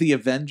I put the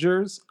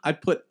Avengers, I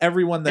put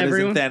everyone that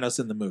Everyone? isn't Thanos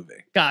in the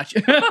movie.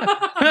 Gotcha.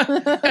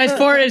 as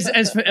far as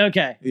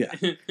okay, Yeah,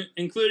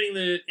 including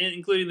the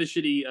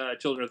shitty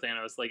children of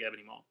Thanos like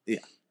Ebony Maw.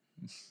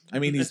 I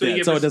mean he's That's what you dead,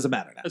 get so for- it doesn't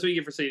matter now. That's what you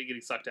get for saying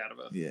getting sucked out of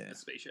a Yeah.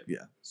 spaceship.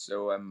 Yeah.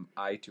 So am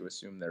I to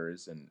assume there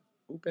is an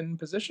open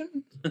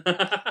position?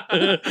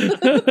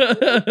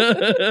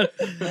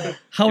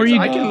 how are you?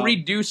 I can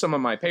redo some of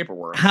my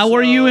paperwork. How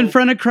are you in So-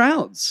 front of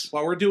crowds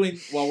While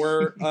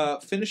we're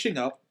finishing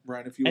up,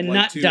 Brian, if you would and like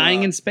not to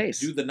dying in space?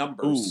 do the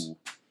numbers Ooh.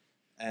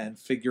 and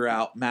figure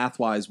out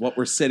math-wise what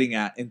we're sitting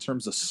at in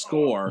terms of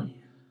score.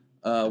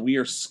 We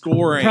are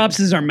scoring Props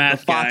is our the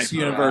math guy. Fox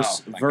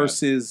universe Oh, my God.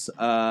 versus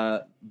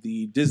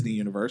the Disney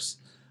universe.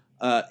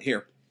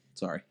 Here,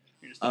 sorry.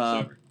 your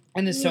stuff's over.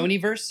 And the Sony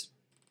verse?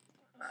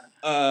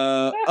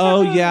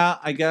 Oh yeah,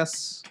 I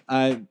guess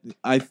I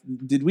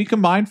did we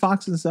combine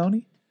Fox and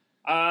Sony?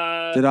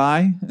 Did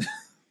I?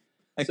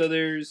 So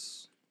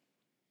there's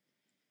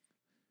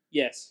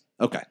yes.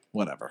 Okay,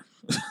 whatever.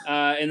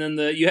 And then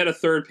you had a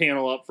third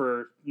panel up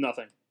for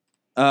nothing.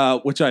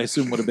 Which I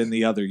assume would have been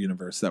the other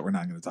universe that we're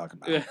not going to talk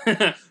about.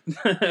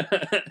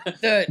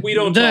 We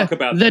don't talk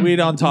about that. We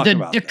don't talk the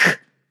about dick. that.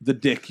 The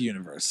Dick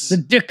universe. The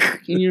Dick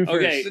universe.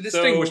 Okay. The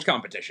distinguished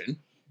competition.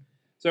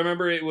 So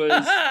remember, it was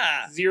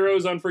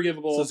Zero's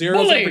Unforgivable. So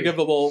Zero's Bully.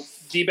 Unforgivable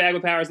D-Bag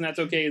with Powers and That's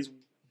Okay is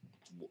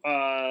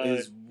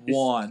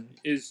one.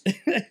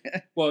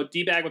 Well,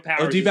 D-Bag with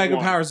Powers. Oh, D-Bag is with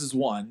one. Powers is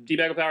one.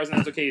 D-Bag with Powers and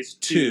That's Okay is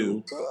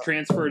 2.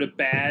 Transfer to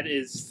Bad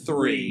is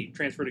 3.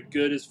 Transfer to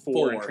Good is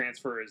 4. And 4.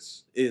 transfer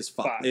is Is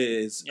 5. 5.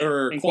 Is Yeah.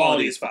 or and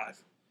quality is 5.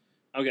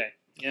 Okay.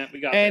 Yeah, we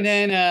got And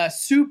this. then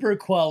super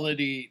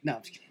quality. No,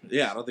 I'm just kidding.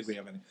 Yeah, I don't think we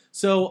have any.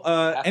 So,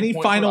 Half a any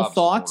point for final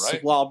obstacle, thoughts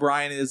right? while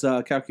Brian is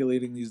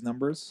calculating these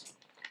numbers?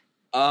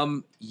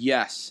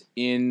 Yes,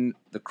 in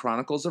the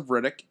Chronicles of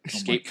Riddick,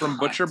 Escape from God.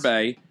 Butcher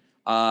Bay,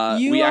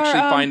 You we are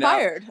actually find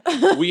fired.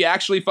 out. We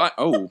actually find.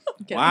 Oh,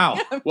 Okay. Wow.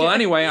 I'm well. kidding.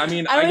 Anyway, I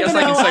mean, I I, don't guess even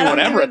I can know- say I don't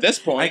whatever even- at this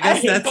I point.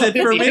 guess that's it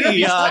for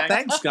me.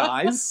 Thanks,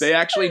 guys. They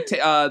actually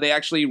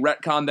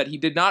retconned that he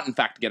did not, in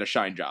fact, get a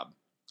shine job.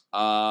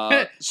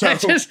 So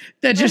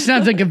that just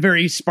sounds like a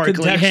very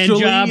sparkly hand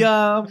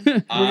job. We're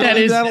gonna That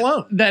leave is- that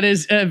alone. That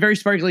is a very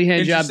sparkly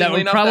hand job. That interestingly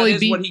would enough, probably that is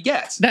be. what he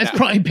gets. That's Yeah.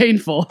 probably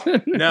painful.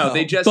 No,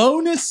 they just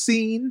bonus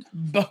scene.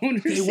 Boner.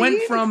 they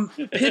went from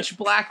Pitch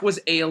Black was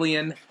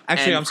Alien.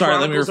 Actually, and I'm sorry.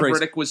 Let me Chronicles of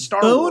rephrase. Riddick was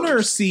Star Boner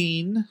Wars.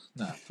 scene.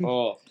 No,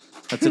 Oh,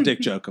 that's a dick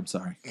joke. I'm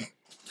sorry.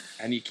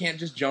 and you can't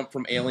just jump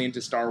from Alien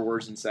to Star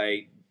Wars and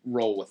say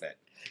roll with it.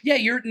 Yeah,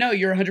 you're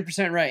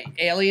 100% right.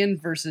 Alien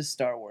versus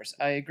Star Wars.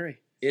 I agree.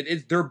 It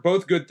is. They're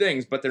both good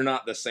things, but they're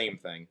not the same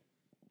thing.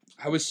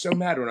 I was so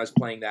mad when I was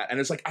playing that, and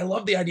it's like I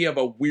love the idea of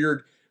a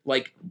weird,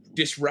 like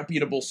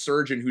disreputable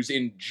surgeon who's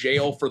in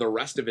jail for the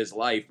rest of his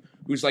life,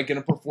 who's like going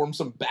to perform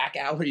some back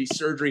alley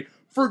surgery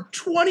for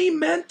 20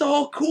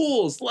 menthol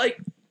cools. Like,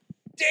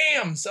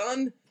 damn,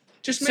 son,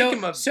 just make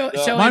him a. So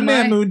My in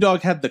man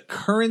Moondog had the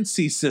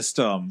currency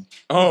system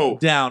oh,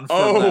 down for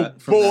Oh,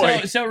 that. from boy.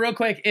 that. So real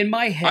quick, in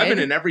my head, I've been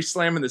in every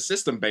slam in the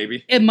system,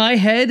 baby. in my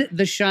head,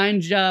 the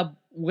shine job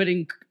would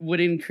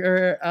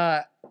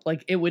incur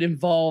like it would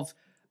involve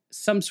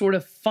some sort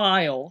of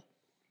file,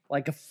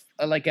 like a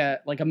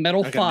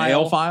metal Like a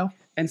nail file.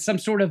 and some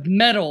sort of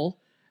metal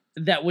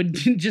that would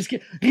just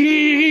get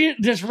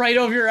just right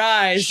over your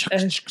eyes,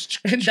 and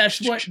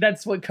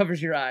that's what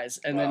covers your eyes,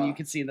 and then you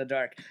can see in the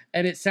dark.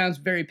 And it sounds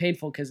very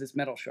painful because it's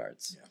metal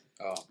shards.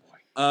 Oh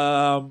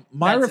boy.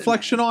 My That's it,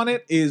 reflection on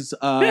it is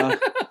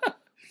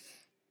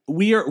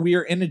we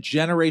are in a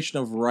generation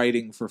of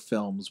writing for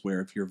films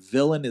where if your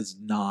villain is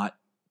not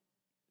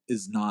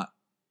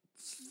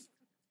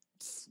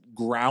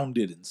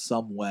grounded in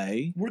some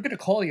way, We're gonna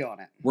call you on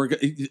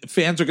it.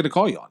 fans are going to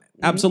call you on it.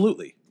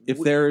 Absolutely. If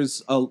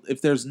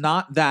there's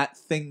not that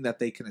thing that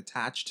they can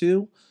attach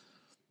to,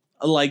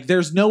 like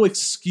there's no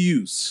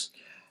excuse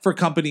for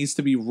companies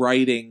to be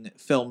writing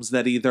films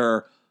that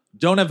either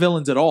don't have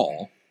villains at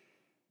all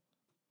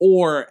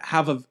or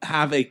have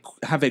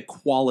a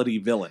quality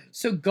villain.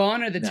 So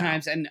gone are the No.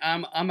 times, and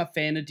I'm a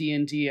fan of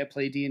D&D. I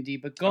play D&D,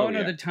 but gone Oh,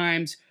 are yeah. the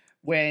times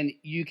when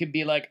you could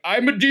be like,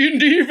 I'm a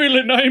D&D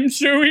villain, I'm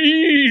so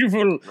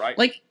evil. Right.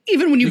 Like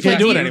even when you, You play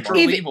can't do it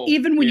D&D anymore.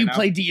 Even when You you know?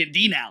 play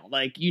D&D now,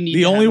 like you need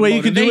The to only have way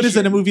you can do it is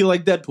in a motivation. movie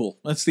like Deadpool.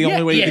 That's the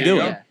only way you can do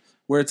yeah. it,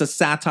 where it's a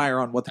satire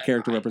on what the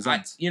character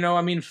represents.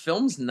 I mean,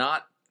 film's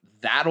not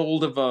that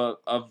old of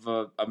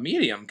a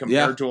medium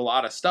compared to a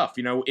lot of stuff.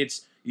 You know,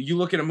 it's you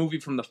look at a movie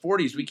from the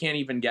 40s, we can't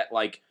even get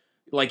like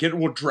it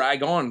will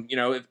drag on. You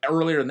know, if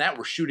earlier than that,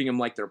 we're shooting them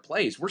like they're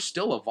plays. We're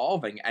still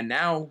evolving, and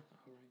now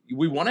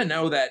we want to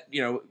know that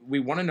we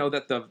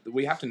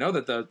have to know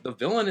that the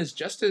villain is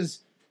just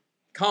as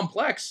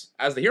complex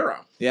as the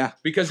hero. Yeah,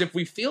 Because if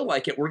we feel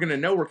like it, we're going to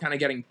know we're kind of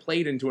getting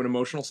played into an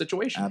emotional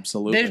situation.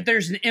 absolutely.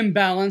 There's an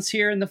imbalance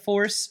here in the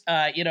Force.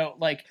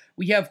 Like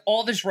we have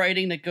all this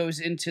writing that goes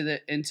into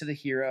the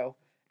hero.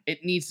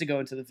 It needs to go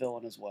into the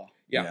villain as well.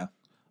 Yeah.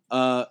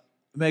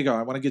 Mega,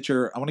 I want to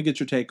get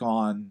your take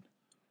on.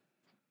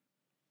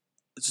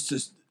 It's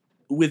just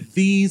with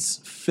these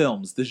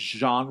films, this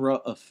genre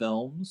of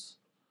films.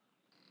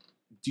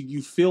 Do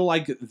you feel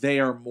like they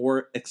are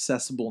more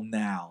accessible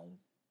now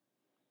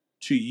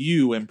to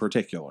you in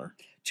particular?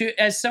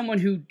 As someone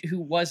who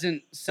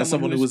wasn't As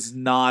someone who was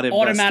not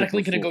invested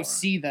automatically going to go before?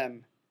 see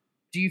them,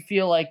 do you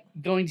feel like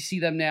going to see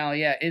them now,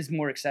 is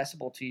more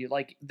accessible to you?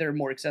 Like they're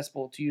more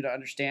accessible to you to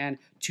understand,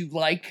 to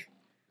like?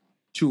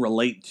 to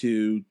relate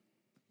to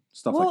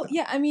stuff Well, like that.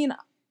 yeah, I mean,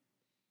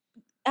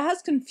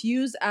 as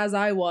confused as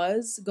I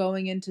was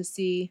going in to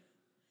see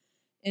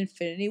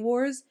Infinity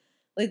Wars,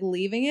 like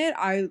leaving it,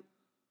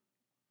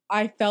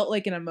 I felt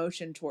like an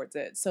emotion towards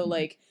it. So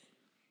like,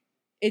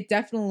 it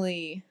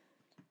definitely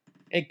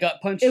It gut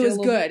punched it you a was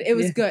little good. bit? It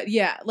was Yeah. good.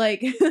 Yeah,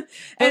 like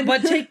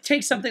But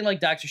take something like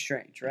Doctor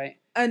Strange, right?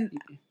 and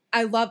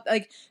I love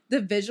like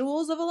the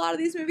visuals of a lot of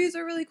these movies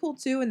are really cool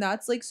too, and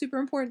that's like super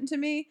important to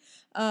me.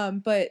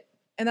 And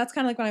that's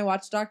kind of like when I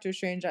watched Doctor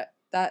Strange.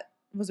 That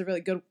was a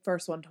really good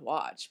first one to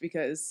watch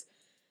because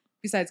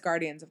besides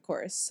Guardians, of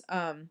course,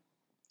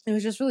 it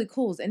was just really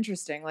cool. It was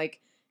interesting.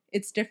 Like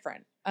it's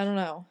different. I don't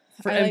know.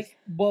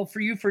 For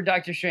you for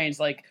Doctor Strange,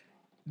 like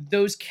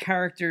those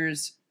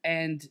characters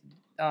and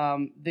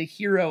the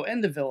hero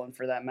and the villain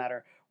for that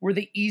matter, were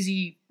they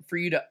easy for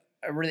you to?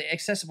 Were they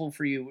accessible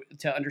for you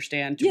to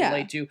understand, to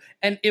relate to,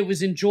 and it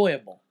was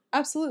enjoyable?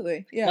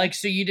 Absolutely, yeah. Like,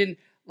 so you didn't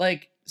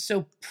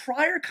so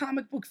prior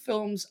comic book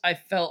films, I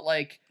felt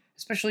like,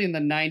 especially in the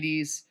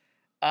 90s,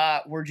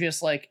 were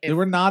just like they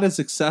were not as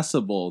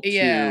accessible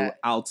to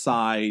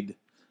outside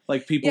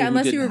like people. Yeah, who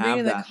unless didn't you were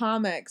reading have the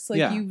comics,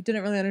 like you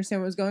didn't really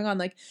understand what was going on.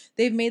 Like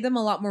they've made them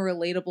a lot more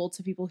relatable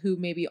to people who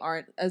maybe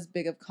aren't as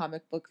big of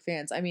comic book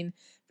fans. I mean,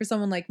 for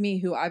someone like me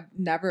who I've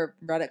never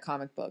read a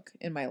comic book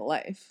in my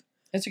life.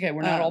 It's okay.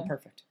 We're not all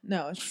perfect.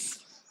 No,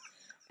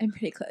 I'm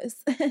pretty close.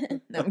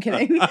 No, I'm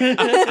kidding.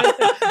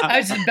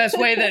 That's the best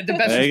way. The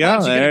best. There you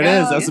go. There it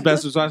is. That's the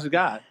best response we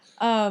got.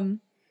 You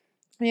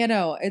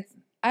know, it's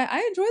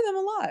I enjoy them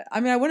a lot. I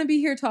mean, I wouldn't be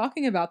here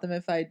talking about them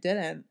if I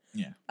didn't.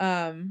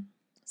 Yeah.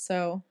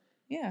 So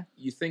yeah.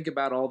 You think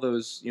about all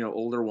those,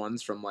 older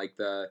ones from like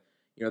the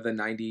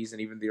 90s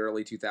and even the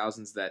early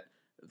 2000s that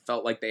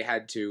felt like they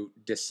had to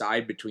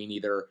decide between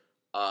either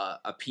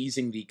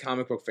appeasing the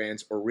comic book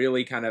fans or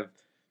really kind of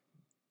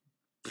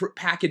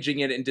packaging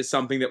it into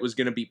something that was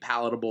going to be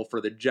palatable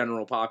for the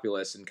general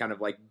populace and kind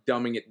of like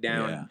dumbing it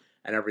down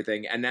and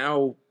everything. And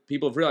now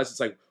people have realized it's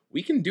like,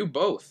 we can do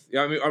both.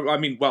 I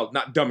mean, well,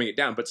 not dumbing it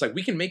down, but it's like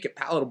we can make it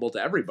palatable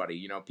to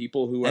everybody.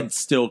 People who and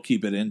still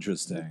keep it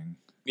interesting.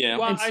 Yeah,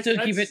 well, and still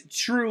keep it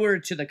truer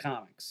to the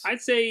comics.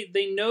 I'd say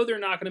they know they're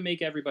not going to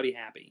make everybody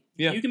happy.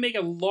 Yeah, you can make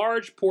a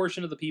large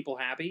portion of the people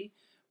happy,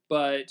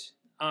 but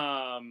you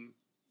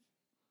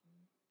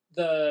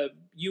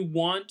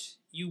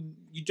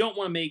don't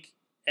want to make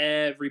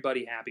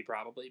everybody happy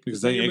probably because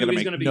then you're going to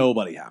make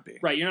nobody happy.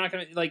 Right, you're not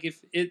going to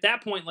if at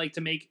that point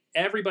to make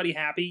everybody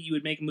happy, you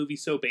would make a movie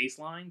so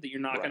baseline that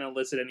you're not going to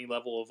elicit any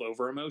level of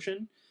over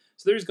emotion.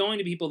 So there's going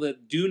to be people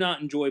that do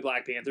not enjoy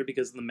Black Panther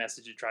because of the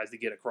message it tries to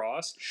get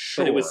across.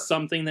 Sure. But it was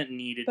something that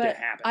needed to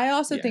happen. I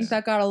also think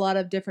that got a lot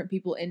of different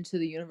people into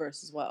the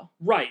universe as well.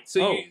 Right.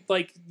 So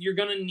you're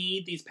going to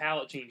need these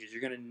palette changes. You're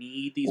going to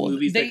need these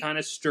movies that kind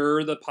of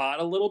stir the pot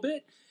a little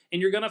bit.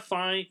 And you're going to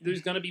find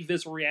there's going to be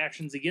visceral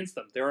reactions against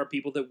them. There are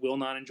people that will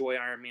not enjoy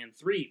Iron Man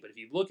 3. But if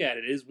you look at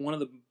it, it is one of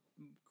the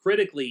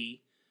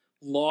critically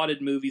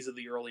lauded movies of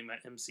the early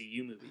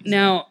MCU movies.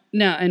 Now,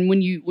 and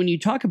when you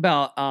talk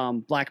about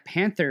Black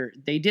Panther,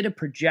 they did a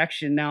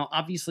projection. Now,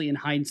 obviously, in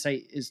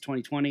hindsight, is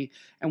 2020,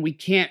 and we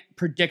can't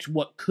predict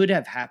what could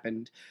have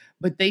happened.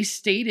 But they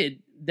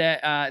stated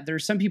that there are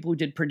some people who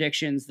did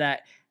predictions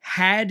that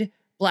had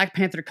Black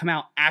Panther come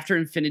out after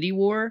Infinity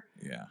War,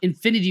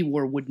 Infinity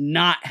War would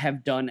not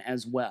have done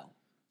as well.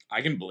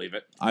 I can believe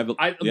it.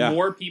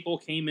 More people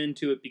came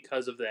into it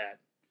because of that.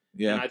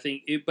 Yeah, and I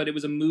think but it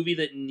was a movie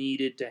that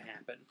needed to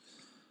happen.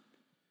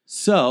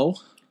 So,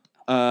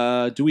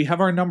 do we have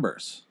our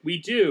numbers? We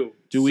do.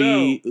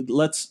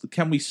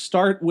 Can we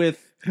start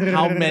with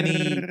how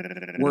many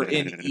were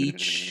in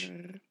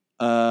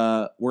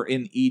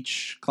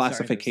each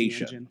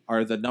classification?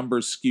 Are the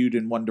numbers skewed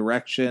in one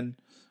direction?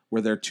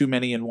 Were there too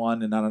many in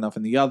one and not enough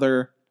in the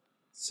other?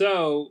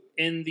 So,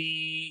 in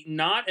the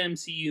not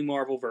MCU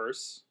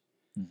Marvelverse,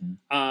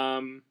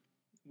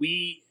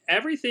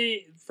 everything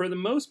for the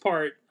most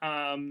part,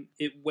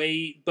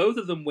 both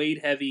of them weighed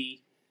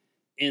heavy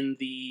in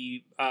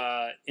the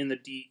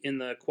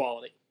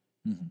quality,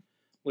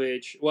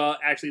 which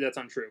actually that's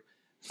untrue.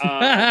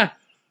 The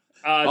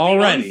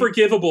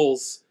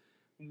Unforgivables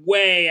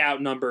way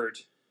outnumbered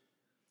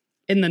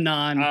in the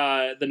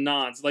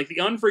nons. Like the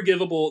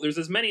Unforgivable, there's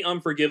as many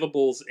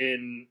Unforgivables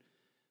in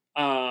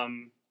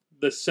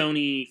the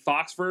Sony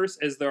Foxverse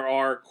as there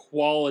are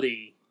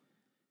quality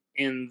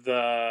in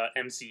the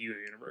MCU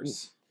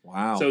universe. Ooh,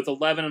 wow! So it's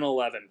 11 and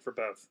 11 for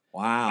both.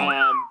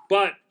 Wow!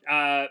 But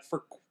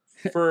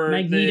for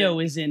Magneto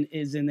is in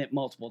it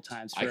multiple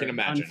times. I can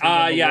imagine.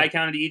 I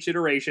counted each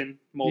iteration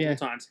multiple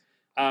times.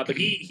 But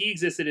he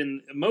existed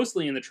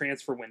mostly in the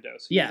transfer window.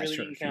 So that's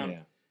true.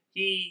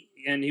 He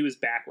was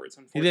backwards.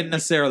 Unfortunately, he didn't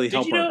necessarily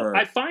help her.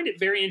 I find it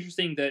very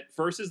interesting that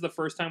versus the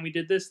first time we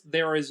did this,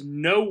 there is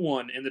no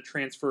one in the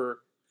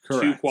transfer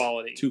to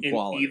quality in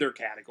either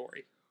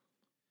category.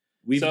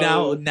 We've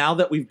now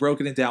that we've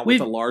broken it down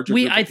with a larger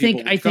group of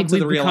people, we've come to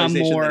the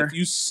realization that if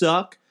you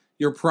suck,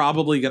 you're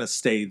probably going to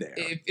stay there.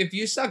 If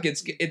you suck,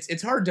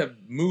 it's hard to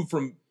move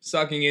from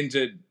sucking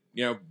into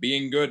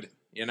being good.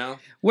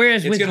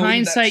 Whereas with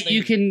hindsight,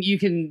 you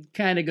can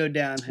kind of go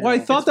downhill. Well, I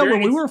thought that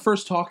when we were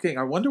first talking,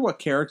 I wonder what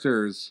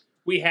characters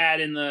we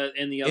had in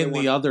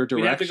the other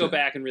direction. We have to go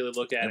back and really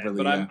look at it.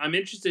 But I'm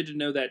interested to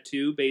know that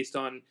too, based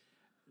on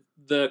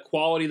the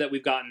quality that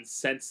we've gotten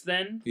since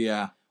then.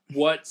 Yeah.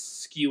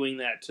 What's skewing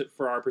that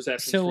for our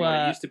perceptions from what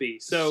it used to be?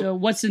 So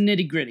what's the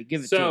nitty gritty?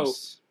 Give it to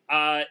us.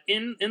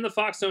 In the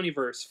Fox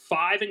Sonyverse,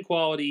 5 in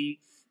quality,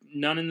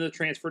 none in the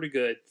transfer to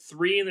good,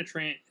 3 in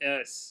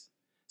the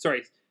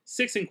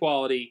 6 in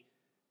quality,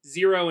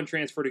 0 in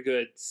transfer to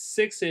good,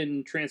 6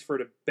 in transfer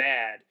to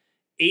bad,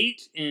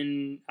 8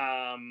 in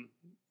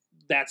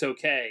that's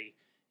okay,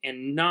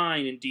 and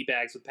 9 in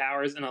D-bags with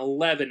powers, and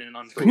 11 in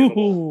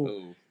unforgivable.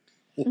 Ooh.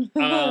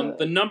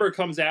 The number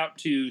comes out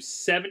to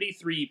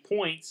 73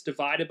 points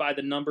divided by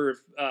the number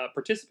of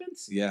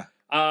participants. Yeah.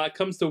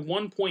 Comes to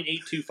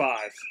 1.825.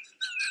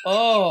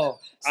 Oh,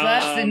 so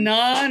that's the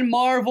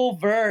non-Marvel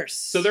verse.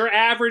 So their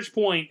average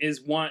point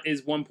is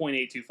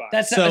 1.825.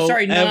 That's So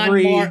sorry,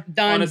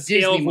 on a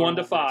scale of 1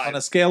 to 5. On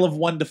a scale of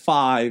 1 to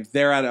 5,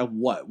 they're at a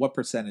what? What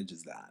percentage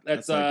is that?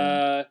 That's like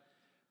a-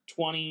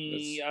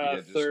 20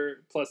 That's- yeah,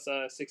 third plus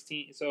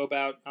 16, so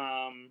about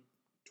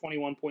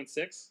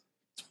 21.6.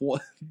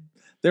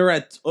 they're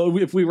at,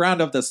 if we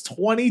round up, that's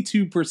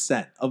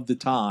 22% of the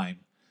time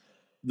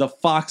the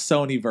Fox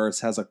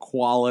Sonyverse has a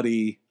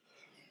quality.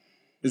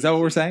 Is that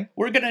what we're saying?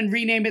 We're gonna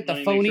rename it the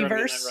Let me make sure I'm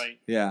getting Phonyverse. that right.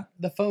 Yeah.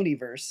 The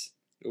Phonyverse.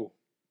 Oh,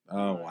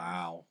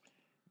 wow.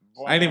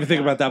 I didn't even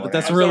think about that, but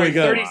that's I'm really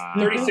sorry, good.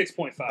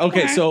 36.5.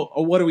 Okay, so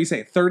what do we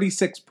say?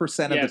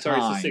 36% Yeah, of the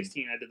sorry, time so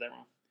 16. I did that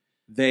wrong.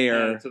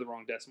 they're To the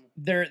wrong decimal.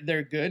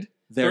 They're good.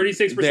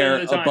 36% they're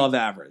of the time. above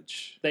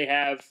average. They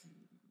have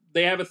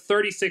a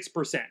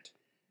 36%.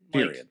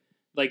 Period.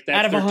 Like that's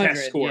Out of their 100,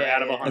 test score yeah,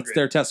 out of yeah. 100. That's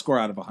their test score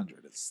out of 100.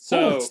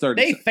 So, it's They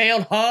 36.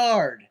 failed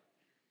hard.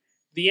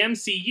 The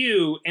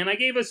MCU, and I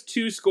gave us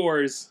 2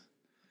 scores.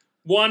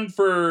 One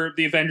for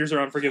the Avengers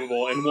are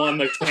unforgivable, and one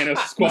the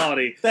Thanos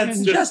quality.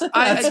 That's Just- For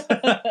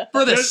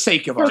the Just-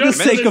 sake of for the argument.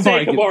 sake of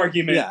argument.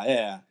 argument.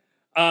 Yeah,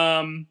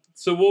 yeah.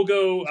 So we'll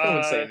go. I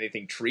wouldn't say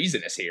anything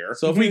treasonous here.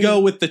 So if we go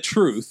with the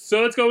truth,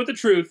 So let's go with the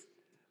truth.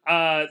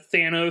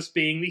 Thanos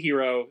being the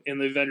hero, and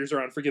the Avengers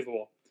are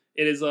unforgivable.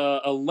 It is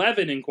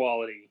 11 in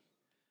quality,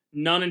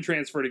 none in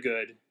transfer to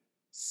good,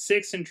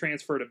 6 in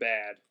transfer to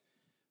bad,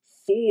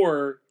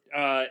 4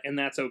 and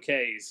that's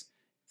okays,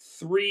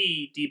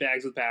 3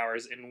 D-bags with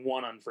powers, and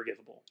 1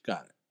 unforgivable.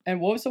 got it.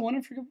 And what was the one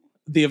unforgivable?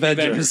 The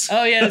Avengers. Avengers.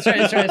 Oh yeah, that's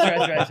right.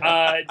 That's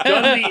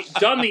right.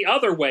 Done the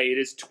other way, it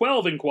is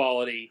 12 in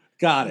quality,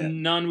 Got it.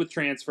 none with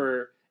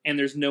transfer, and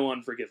there's no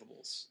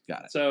unforgivables.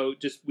 Got it. So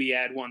just we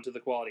add 1 to the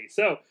quality.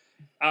 So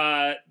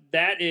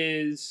that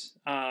is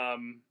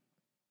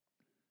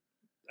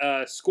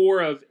a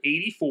score of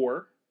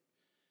 84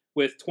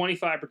 with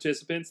 25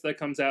 participants. That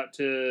comes out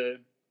to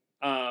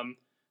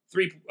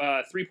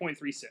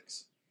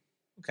 3.36.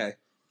 Okay.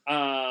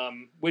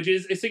 Which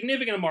is a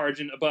significant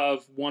margin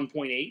above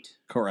 1.8.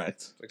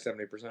 Correct. Like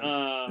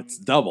 70%. It's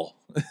double.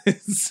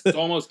 It's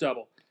almost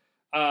double.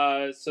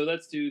 So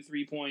let's do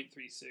 3.36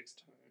 times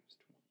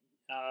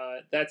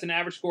 20. That's an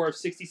average score of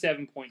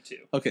 67.2.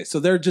 Okay, so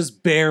they're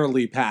just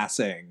barely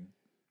passing.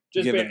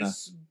 Just Given barely.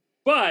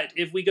 But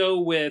if we go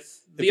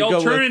with If the you go with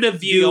alternative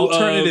view, the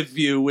alternative of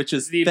view, which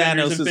is the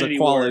Avengers Thanos is a Infinity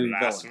quality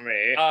War,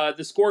 villain.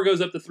 the score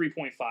goes up to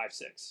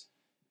 3.56.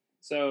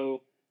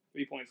 So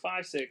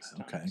 3.56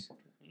 Okay. times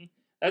 20,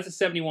 that's a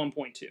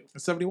 71.2.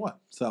 71.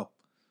 So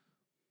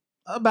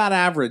about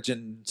average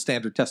in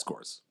standard test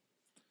scores.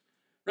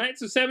 Right?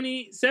 So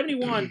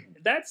 71,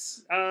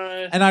 that's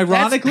And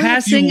ironically,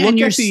 That's if you passing, look and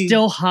you're at the,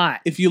 still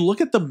hot. if you look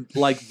at the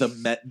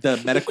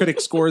Metacritic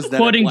scores that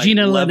Quoting have,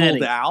 Gina leveled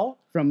Linetti. out,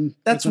 From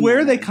that's from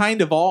where they Marvel.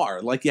 kind of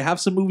are. Like you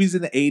have some movies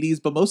in the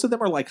 80s, but most of them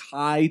are like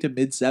high to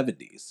mid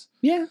 70s.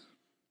 Yeah.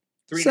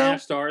 3.5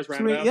 stars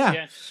roundabout.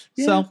 yeah.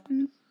 Yeah. So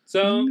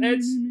So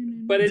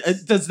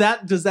it's does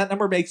that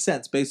number make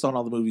sense based on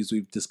all the movies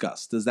we've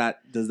discussed? Does that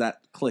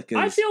click?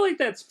 I feel like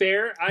that's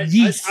fair.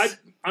 Yes.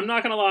 I'm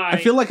not gonna lie. I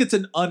feel like it's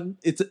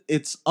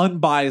it's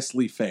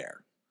unbiasedly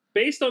fair.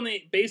 based on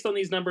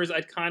these numbers,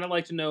 I'd kind of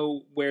like to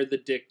know where the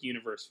Dick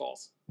universe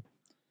falls.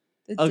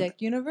 The Dick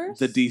universe?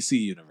 The DC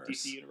universe.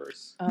 DC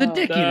universe. The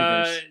Dick The-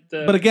 universe.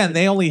 But again,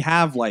 they only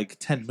have like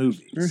 10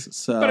 movies.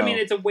 So but I mean,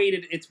 it's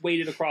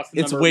weighted across the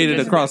it's number. weighted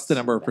of across the participants.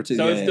 number of So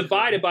participants. it's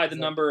divided by the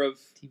number of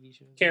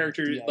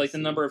characters, like the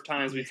number of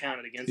times we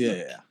counted against Yeah,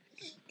 them.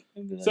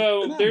 yeah.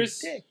 So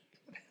there's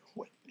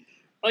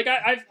like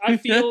I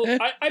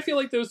feel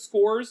like those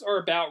scores are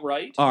about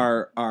right.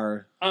 Are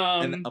an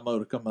Um,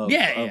 emoticon of,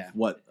 Yeah.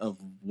 of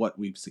what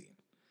we've seen.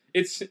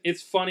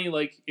 it's funny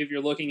like if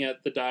you're looking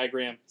at the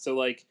diagram. So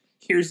like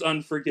here's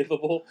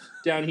Unforgivable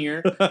down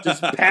here,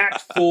 just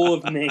packed full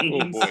of Oh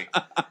names, boy.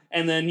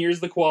 and then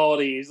here's the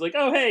quality. He's like,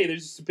 oh hey,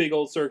 there's just a big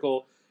old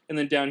circle, and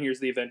then down here's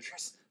the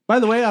Avengers By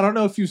the way, I don't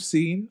know if you've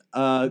seen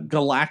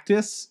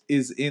Galactus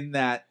is in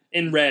that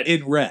in red.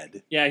 in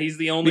red. Yeah, he's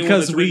the only Because one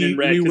that's written in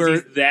red we because were-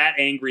 he's that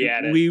angry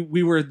at it.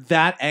 We were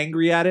that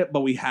angry at it, but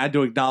we had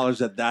to acknowledge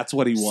that that's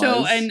what he was.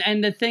 So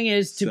and the thing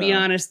is, to be So,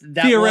 honest,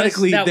 that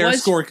theoretically, was, their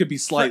score could be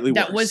slightly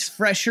that worse. was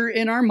fresher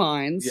in our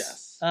minds.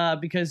 Yes.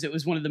 Because it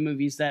was one of the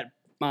movies that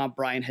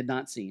Brian had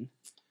not seen.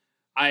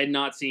 I had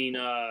not seen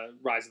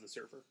Rise of the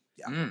Surfer,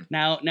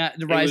 Now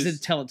the Rise was- of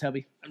the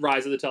Teletubby.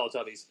 Rise of the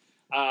Teletubbies.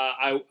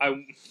 I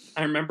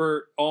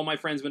remember all my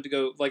friends went to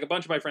go, like a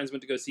bunch of my friends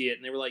went to go see it,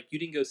 and they were like, "You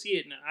didn't go see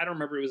it," and I don't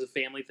remember. It was a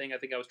family thing. I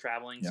think I was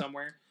traveling Yeah.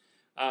 somewhere.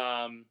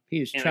 He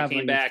was And I traveling came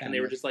with back, and they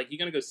were family. just like, "You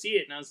gonna go see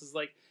it?" And I was just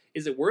like,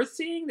 "Is it worth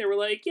seeing?" They were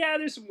like, "Yeah,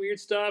 there's some weird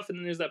stuff." And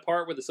then there's that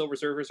part where the Silver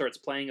Surfer starts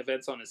playing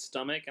events on his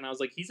stomach, and I was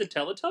like, "He's a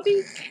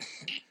Teletubby?"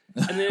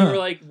 And then they were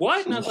like,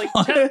 "What?" And I was like,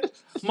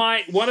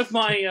 one of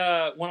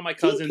my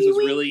cousins was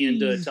really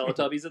into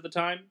Teletubbies at the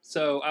time,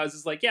 so I was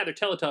just like, "Yeah, they're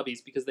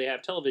Teletubbies because they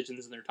have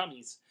televisions in their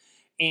tummies."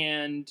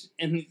 And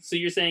so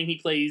you're saying he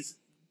plays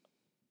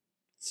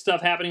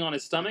stuff happening on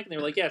his stomach? And they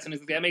were like, "Yes," and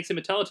that makes him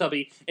a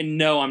Teletubby. And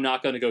no, I'm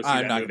not going to go see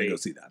I'm that not movie. going to go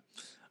see that.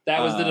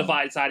 That was the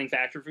deciding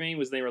factor for me.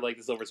 Was they were like,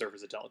 the Silver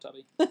Surfer's a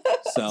Teletubby.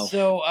 So,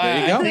 So there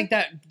you I go. think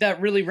that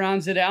really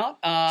rounds it out.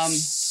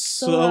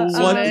 So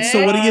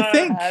what do you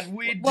think? How'd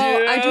we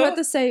Well, I do do? have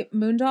to say,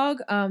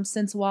 Moondog.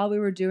 Since while we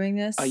were doing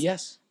this,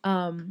 Yes.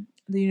 the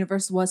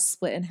universe was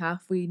split in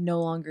half. We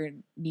no longer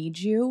need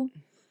you.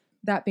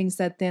 That being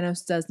said,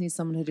 Thanos does need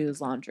someone to do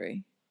his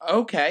laundry.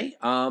 Okay.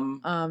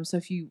 So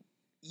if you,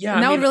 Yeah.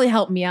 and that I would mean, really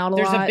help me out a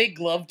There's lot. a big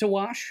glove to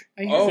wash.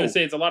 I hear. I was Oh. going to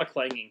say, it's a lot of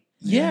clanging.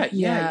 Yeah.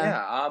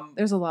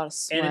 There's a lot of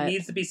sweat. And it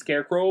needs to be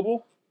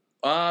scarecrowable.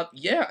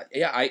 Yeah.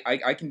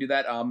 I can do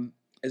that.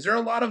 Is there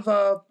a lot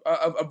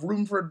of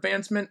room for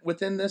advancement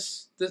within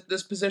this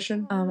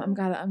position? I'm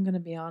gonna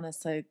be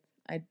honest.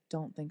 I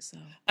don't think so.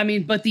 I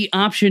mean, but the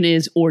option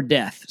is or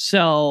death.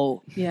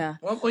 So Yeah.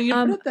 Well, you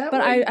put it that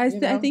but way. I you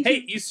know? think.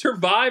 Hey, you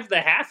survived the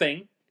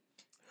halving.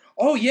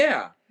 Oh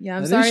yeah. Yeah,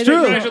 I'm That sorry. is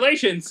true.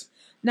 Congratulations.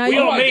 Now We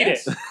you all I made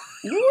guess. it.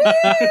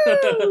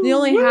 the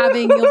only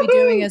having you'll be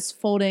doing is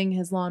folding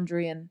his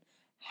laundry in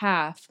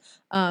half.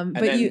 But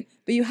then-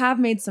 you have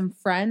made some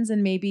friends,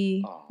 and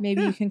maybe Oh.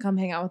 you can come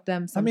hang out with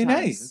them I sometimes. mean,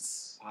 hey,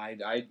 it's,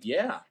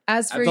 Yeah.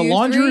 As for the you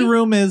laundry three,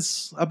 room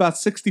is about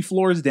 60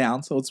 floors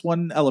down, so it's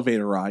one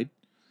elevator ride.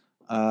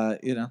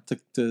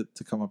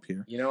 To come up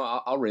here. You know,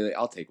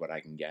 I'll take what I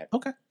can get.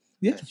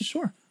 Yeah,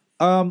 sure.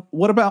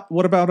 What about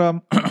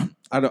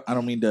I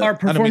don't mean to Our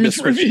I don't mean to performance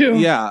switch- review.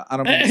 Yeah, I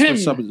don't mean to switch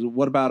subjects.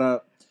 What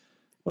about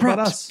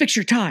props. us? Fix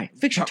your tie.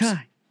 Fix your Props.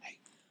 tie.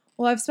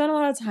 well, I've spent a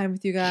lot of time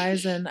with you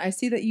guys, and I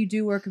see that you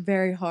do work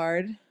very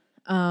hard,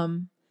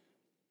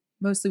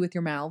 mostly with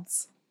your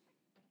mouths.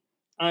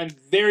 I'm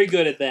very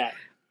good at that.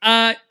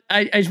 I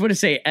just want to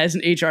say, as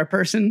an HR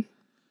person,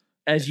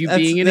 as you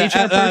being an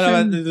HR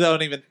person,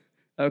 Don't even.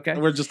 okay.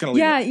 We're just gonna leave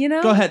Yeah, it. you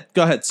know. Go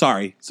ahead.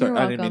 Sorry, You're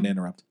I didn't mean welcome. to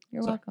interrupt.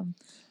 You're Sorry. welcome.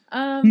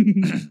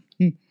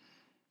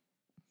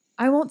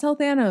 I won't tell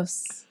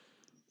Thanos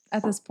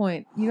at this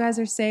point. You guys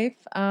are safe.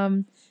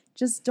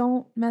 Just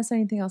don't mess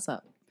anything else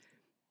up.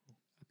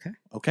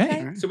 Okay.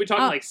 All right. So we're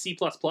talking Uh, like C++?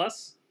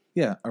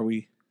 Yeah. Are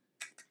we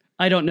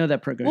I don't know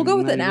that program. We'll go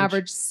with an language.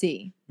 average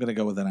C. gonna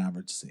go with an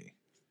average C?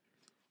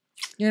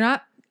 You're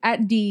not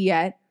at D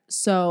yet,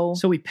 so,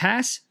 So we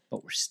pass,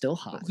 but we're still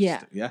hot.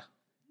 Yeah. Yeah.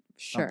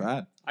 sure. Not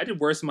bad. I did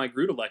worse in my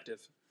Groot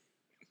elective.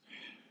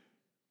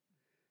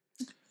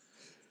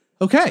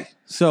 Okay.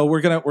 So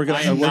we're gonna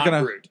I am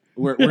not Groot.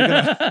 we're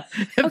gonna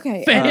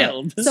Okay,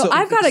 Failed. So, So-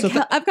 I've got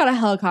so I've got a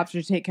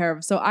helicopter to take care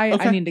of, so I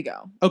Okay. need to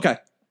go. okay.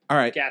 All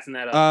right. Gassing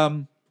that up.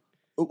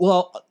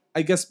 Well,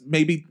 I guess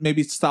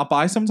maybe stop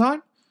by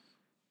sometime.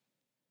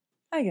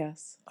 I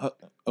guess.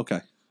 Okay.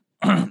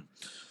 I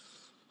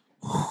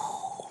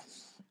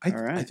All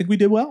right. think we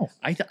did well.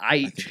 I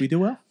I think we did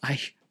well. I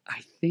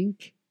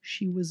think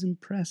she was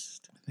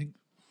impressed. I think.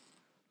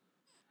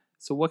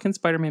 So what can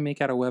Spider-Man make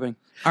out of webbing?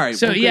 All right.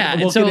 So we'll get- yeah,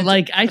 we'll so get into-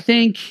 like I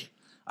think.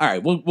 All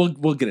right. We'll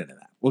get into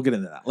that. We'll get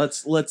into that.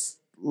 Let's. Well,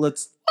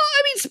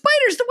 I mean,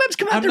 spiders. The webs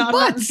come out their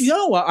butts.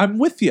 No, I'm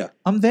with you.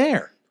 I'm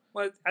there.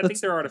 Well, I Let's- think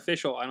they're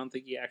artificial. I don't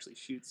think he actually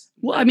shoots.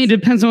 Well, I mean, it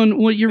depends on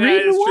what you're Yeah,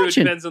 reading it's or true. It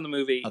watching. depends on the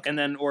movie, Okay. and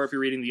then or if you're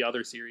reading the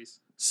other series.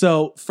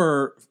 So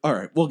all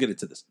right, we'll get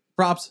into this.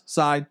 Props,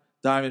 side,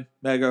 diamond,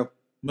 mega,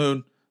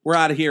 moon. We're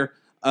out of here.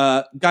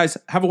 Guys,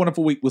 have a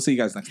wonderful week. We'll see you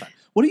guys next time.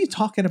 What are you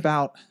talking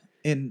about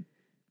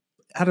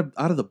out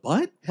of the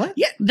butt? What?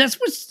 Yeah, that's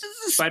what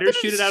Spiders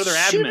shoot it out of their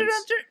abdomens.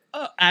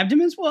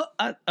 Abdomens? Well,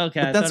 okay. I But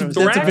thought it was that's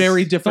thorax?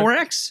 very different.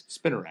 thorax.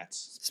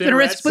 Spinnerets.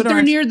 Spinnerets, but they're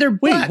Spinnerets. near their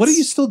butts. Wait, what are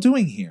you still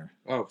doing here?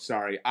 Oh,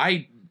 sorry.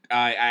 I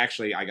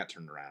actually got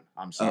turned around.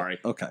 I'm sorry.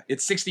 Oh, okay.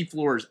 It's 60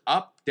 floors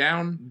up,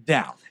 down.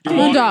 Down.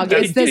 Moondog,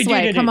 Dude, it's this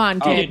way. Come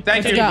on, Oh, kid.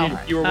 thank Let's you. go.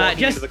 You were walking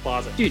just- into the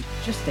closet. Dude,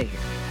 just stay here.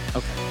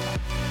 Okay.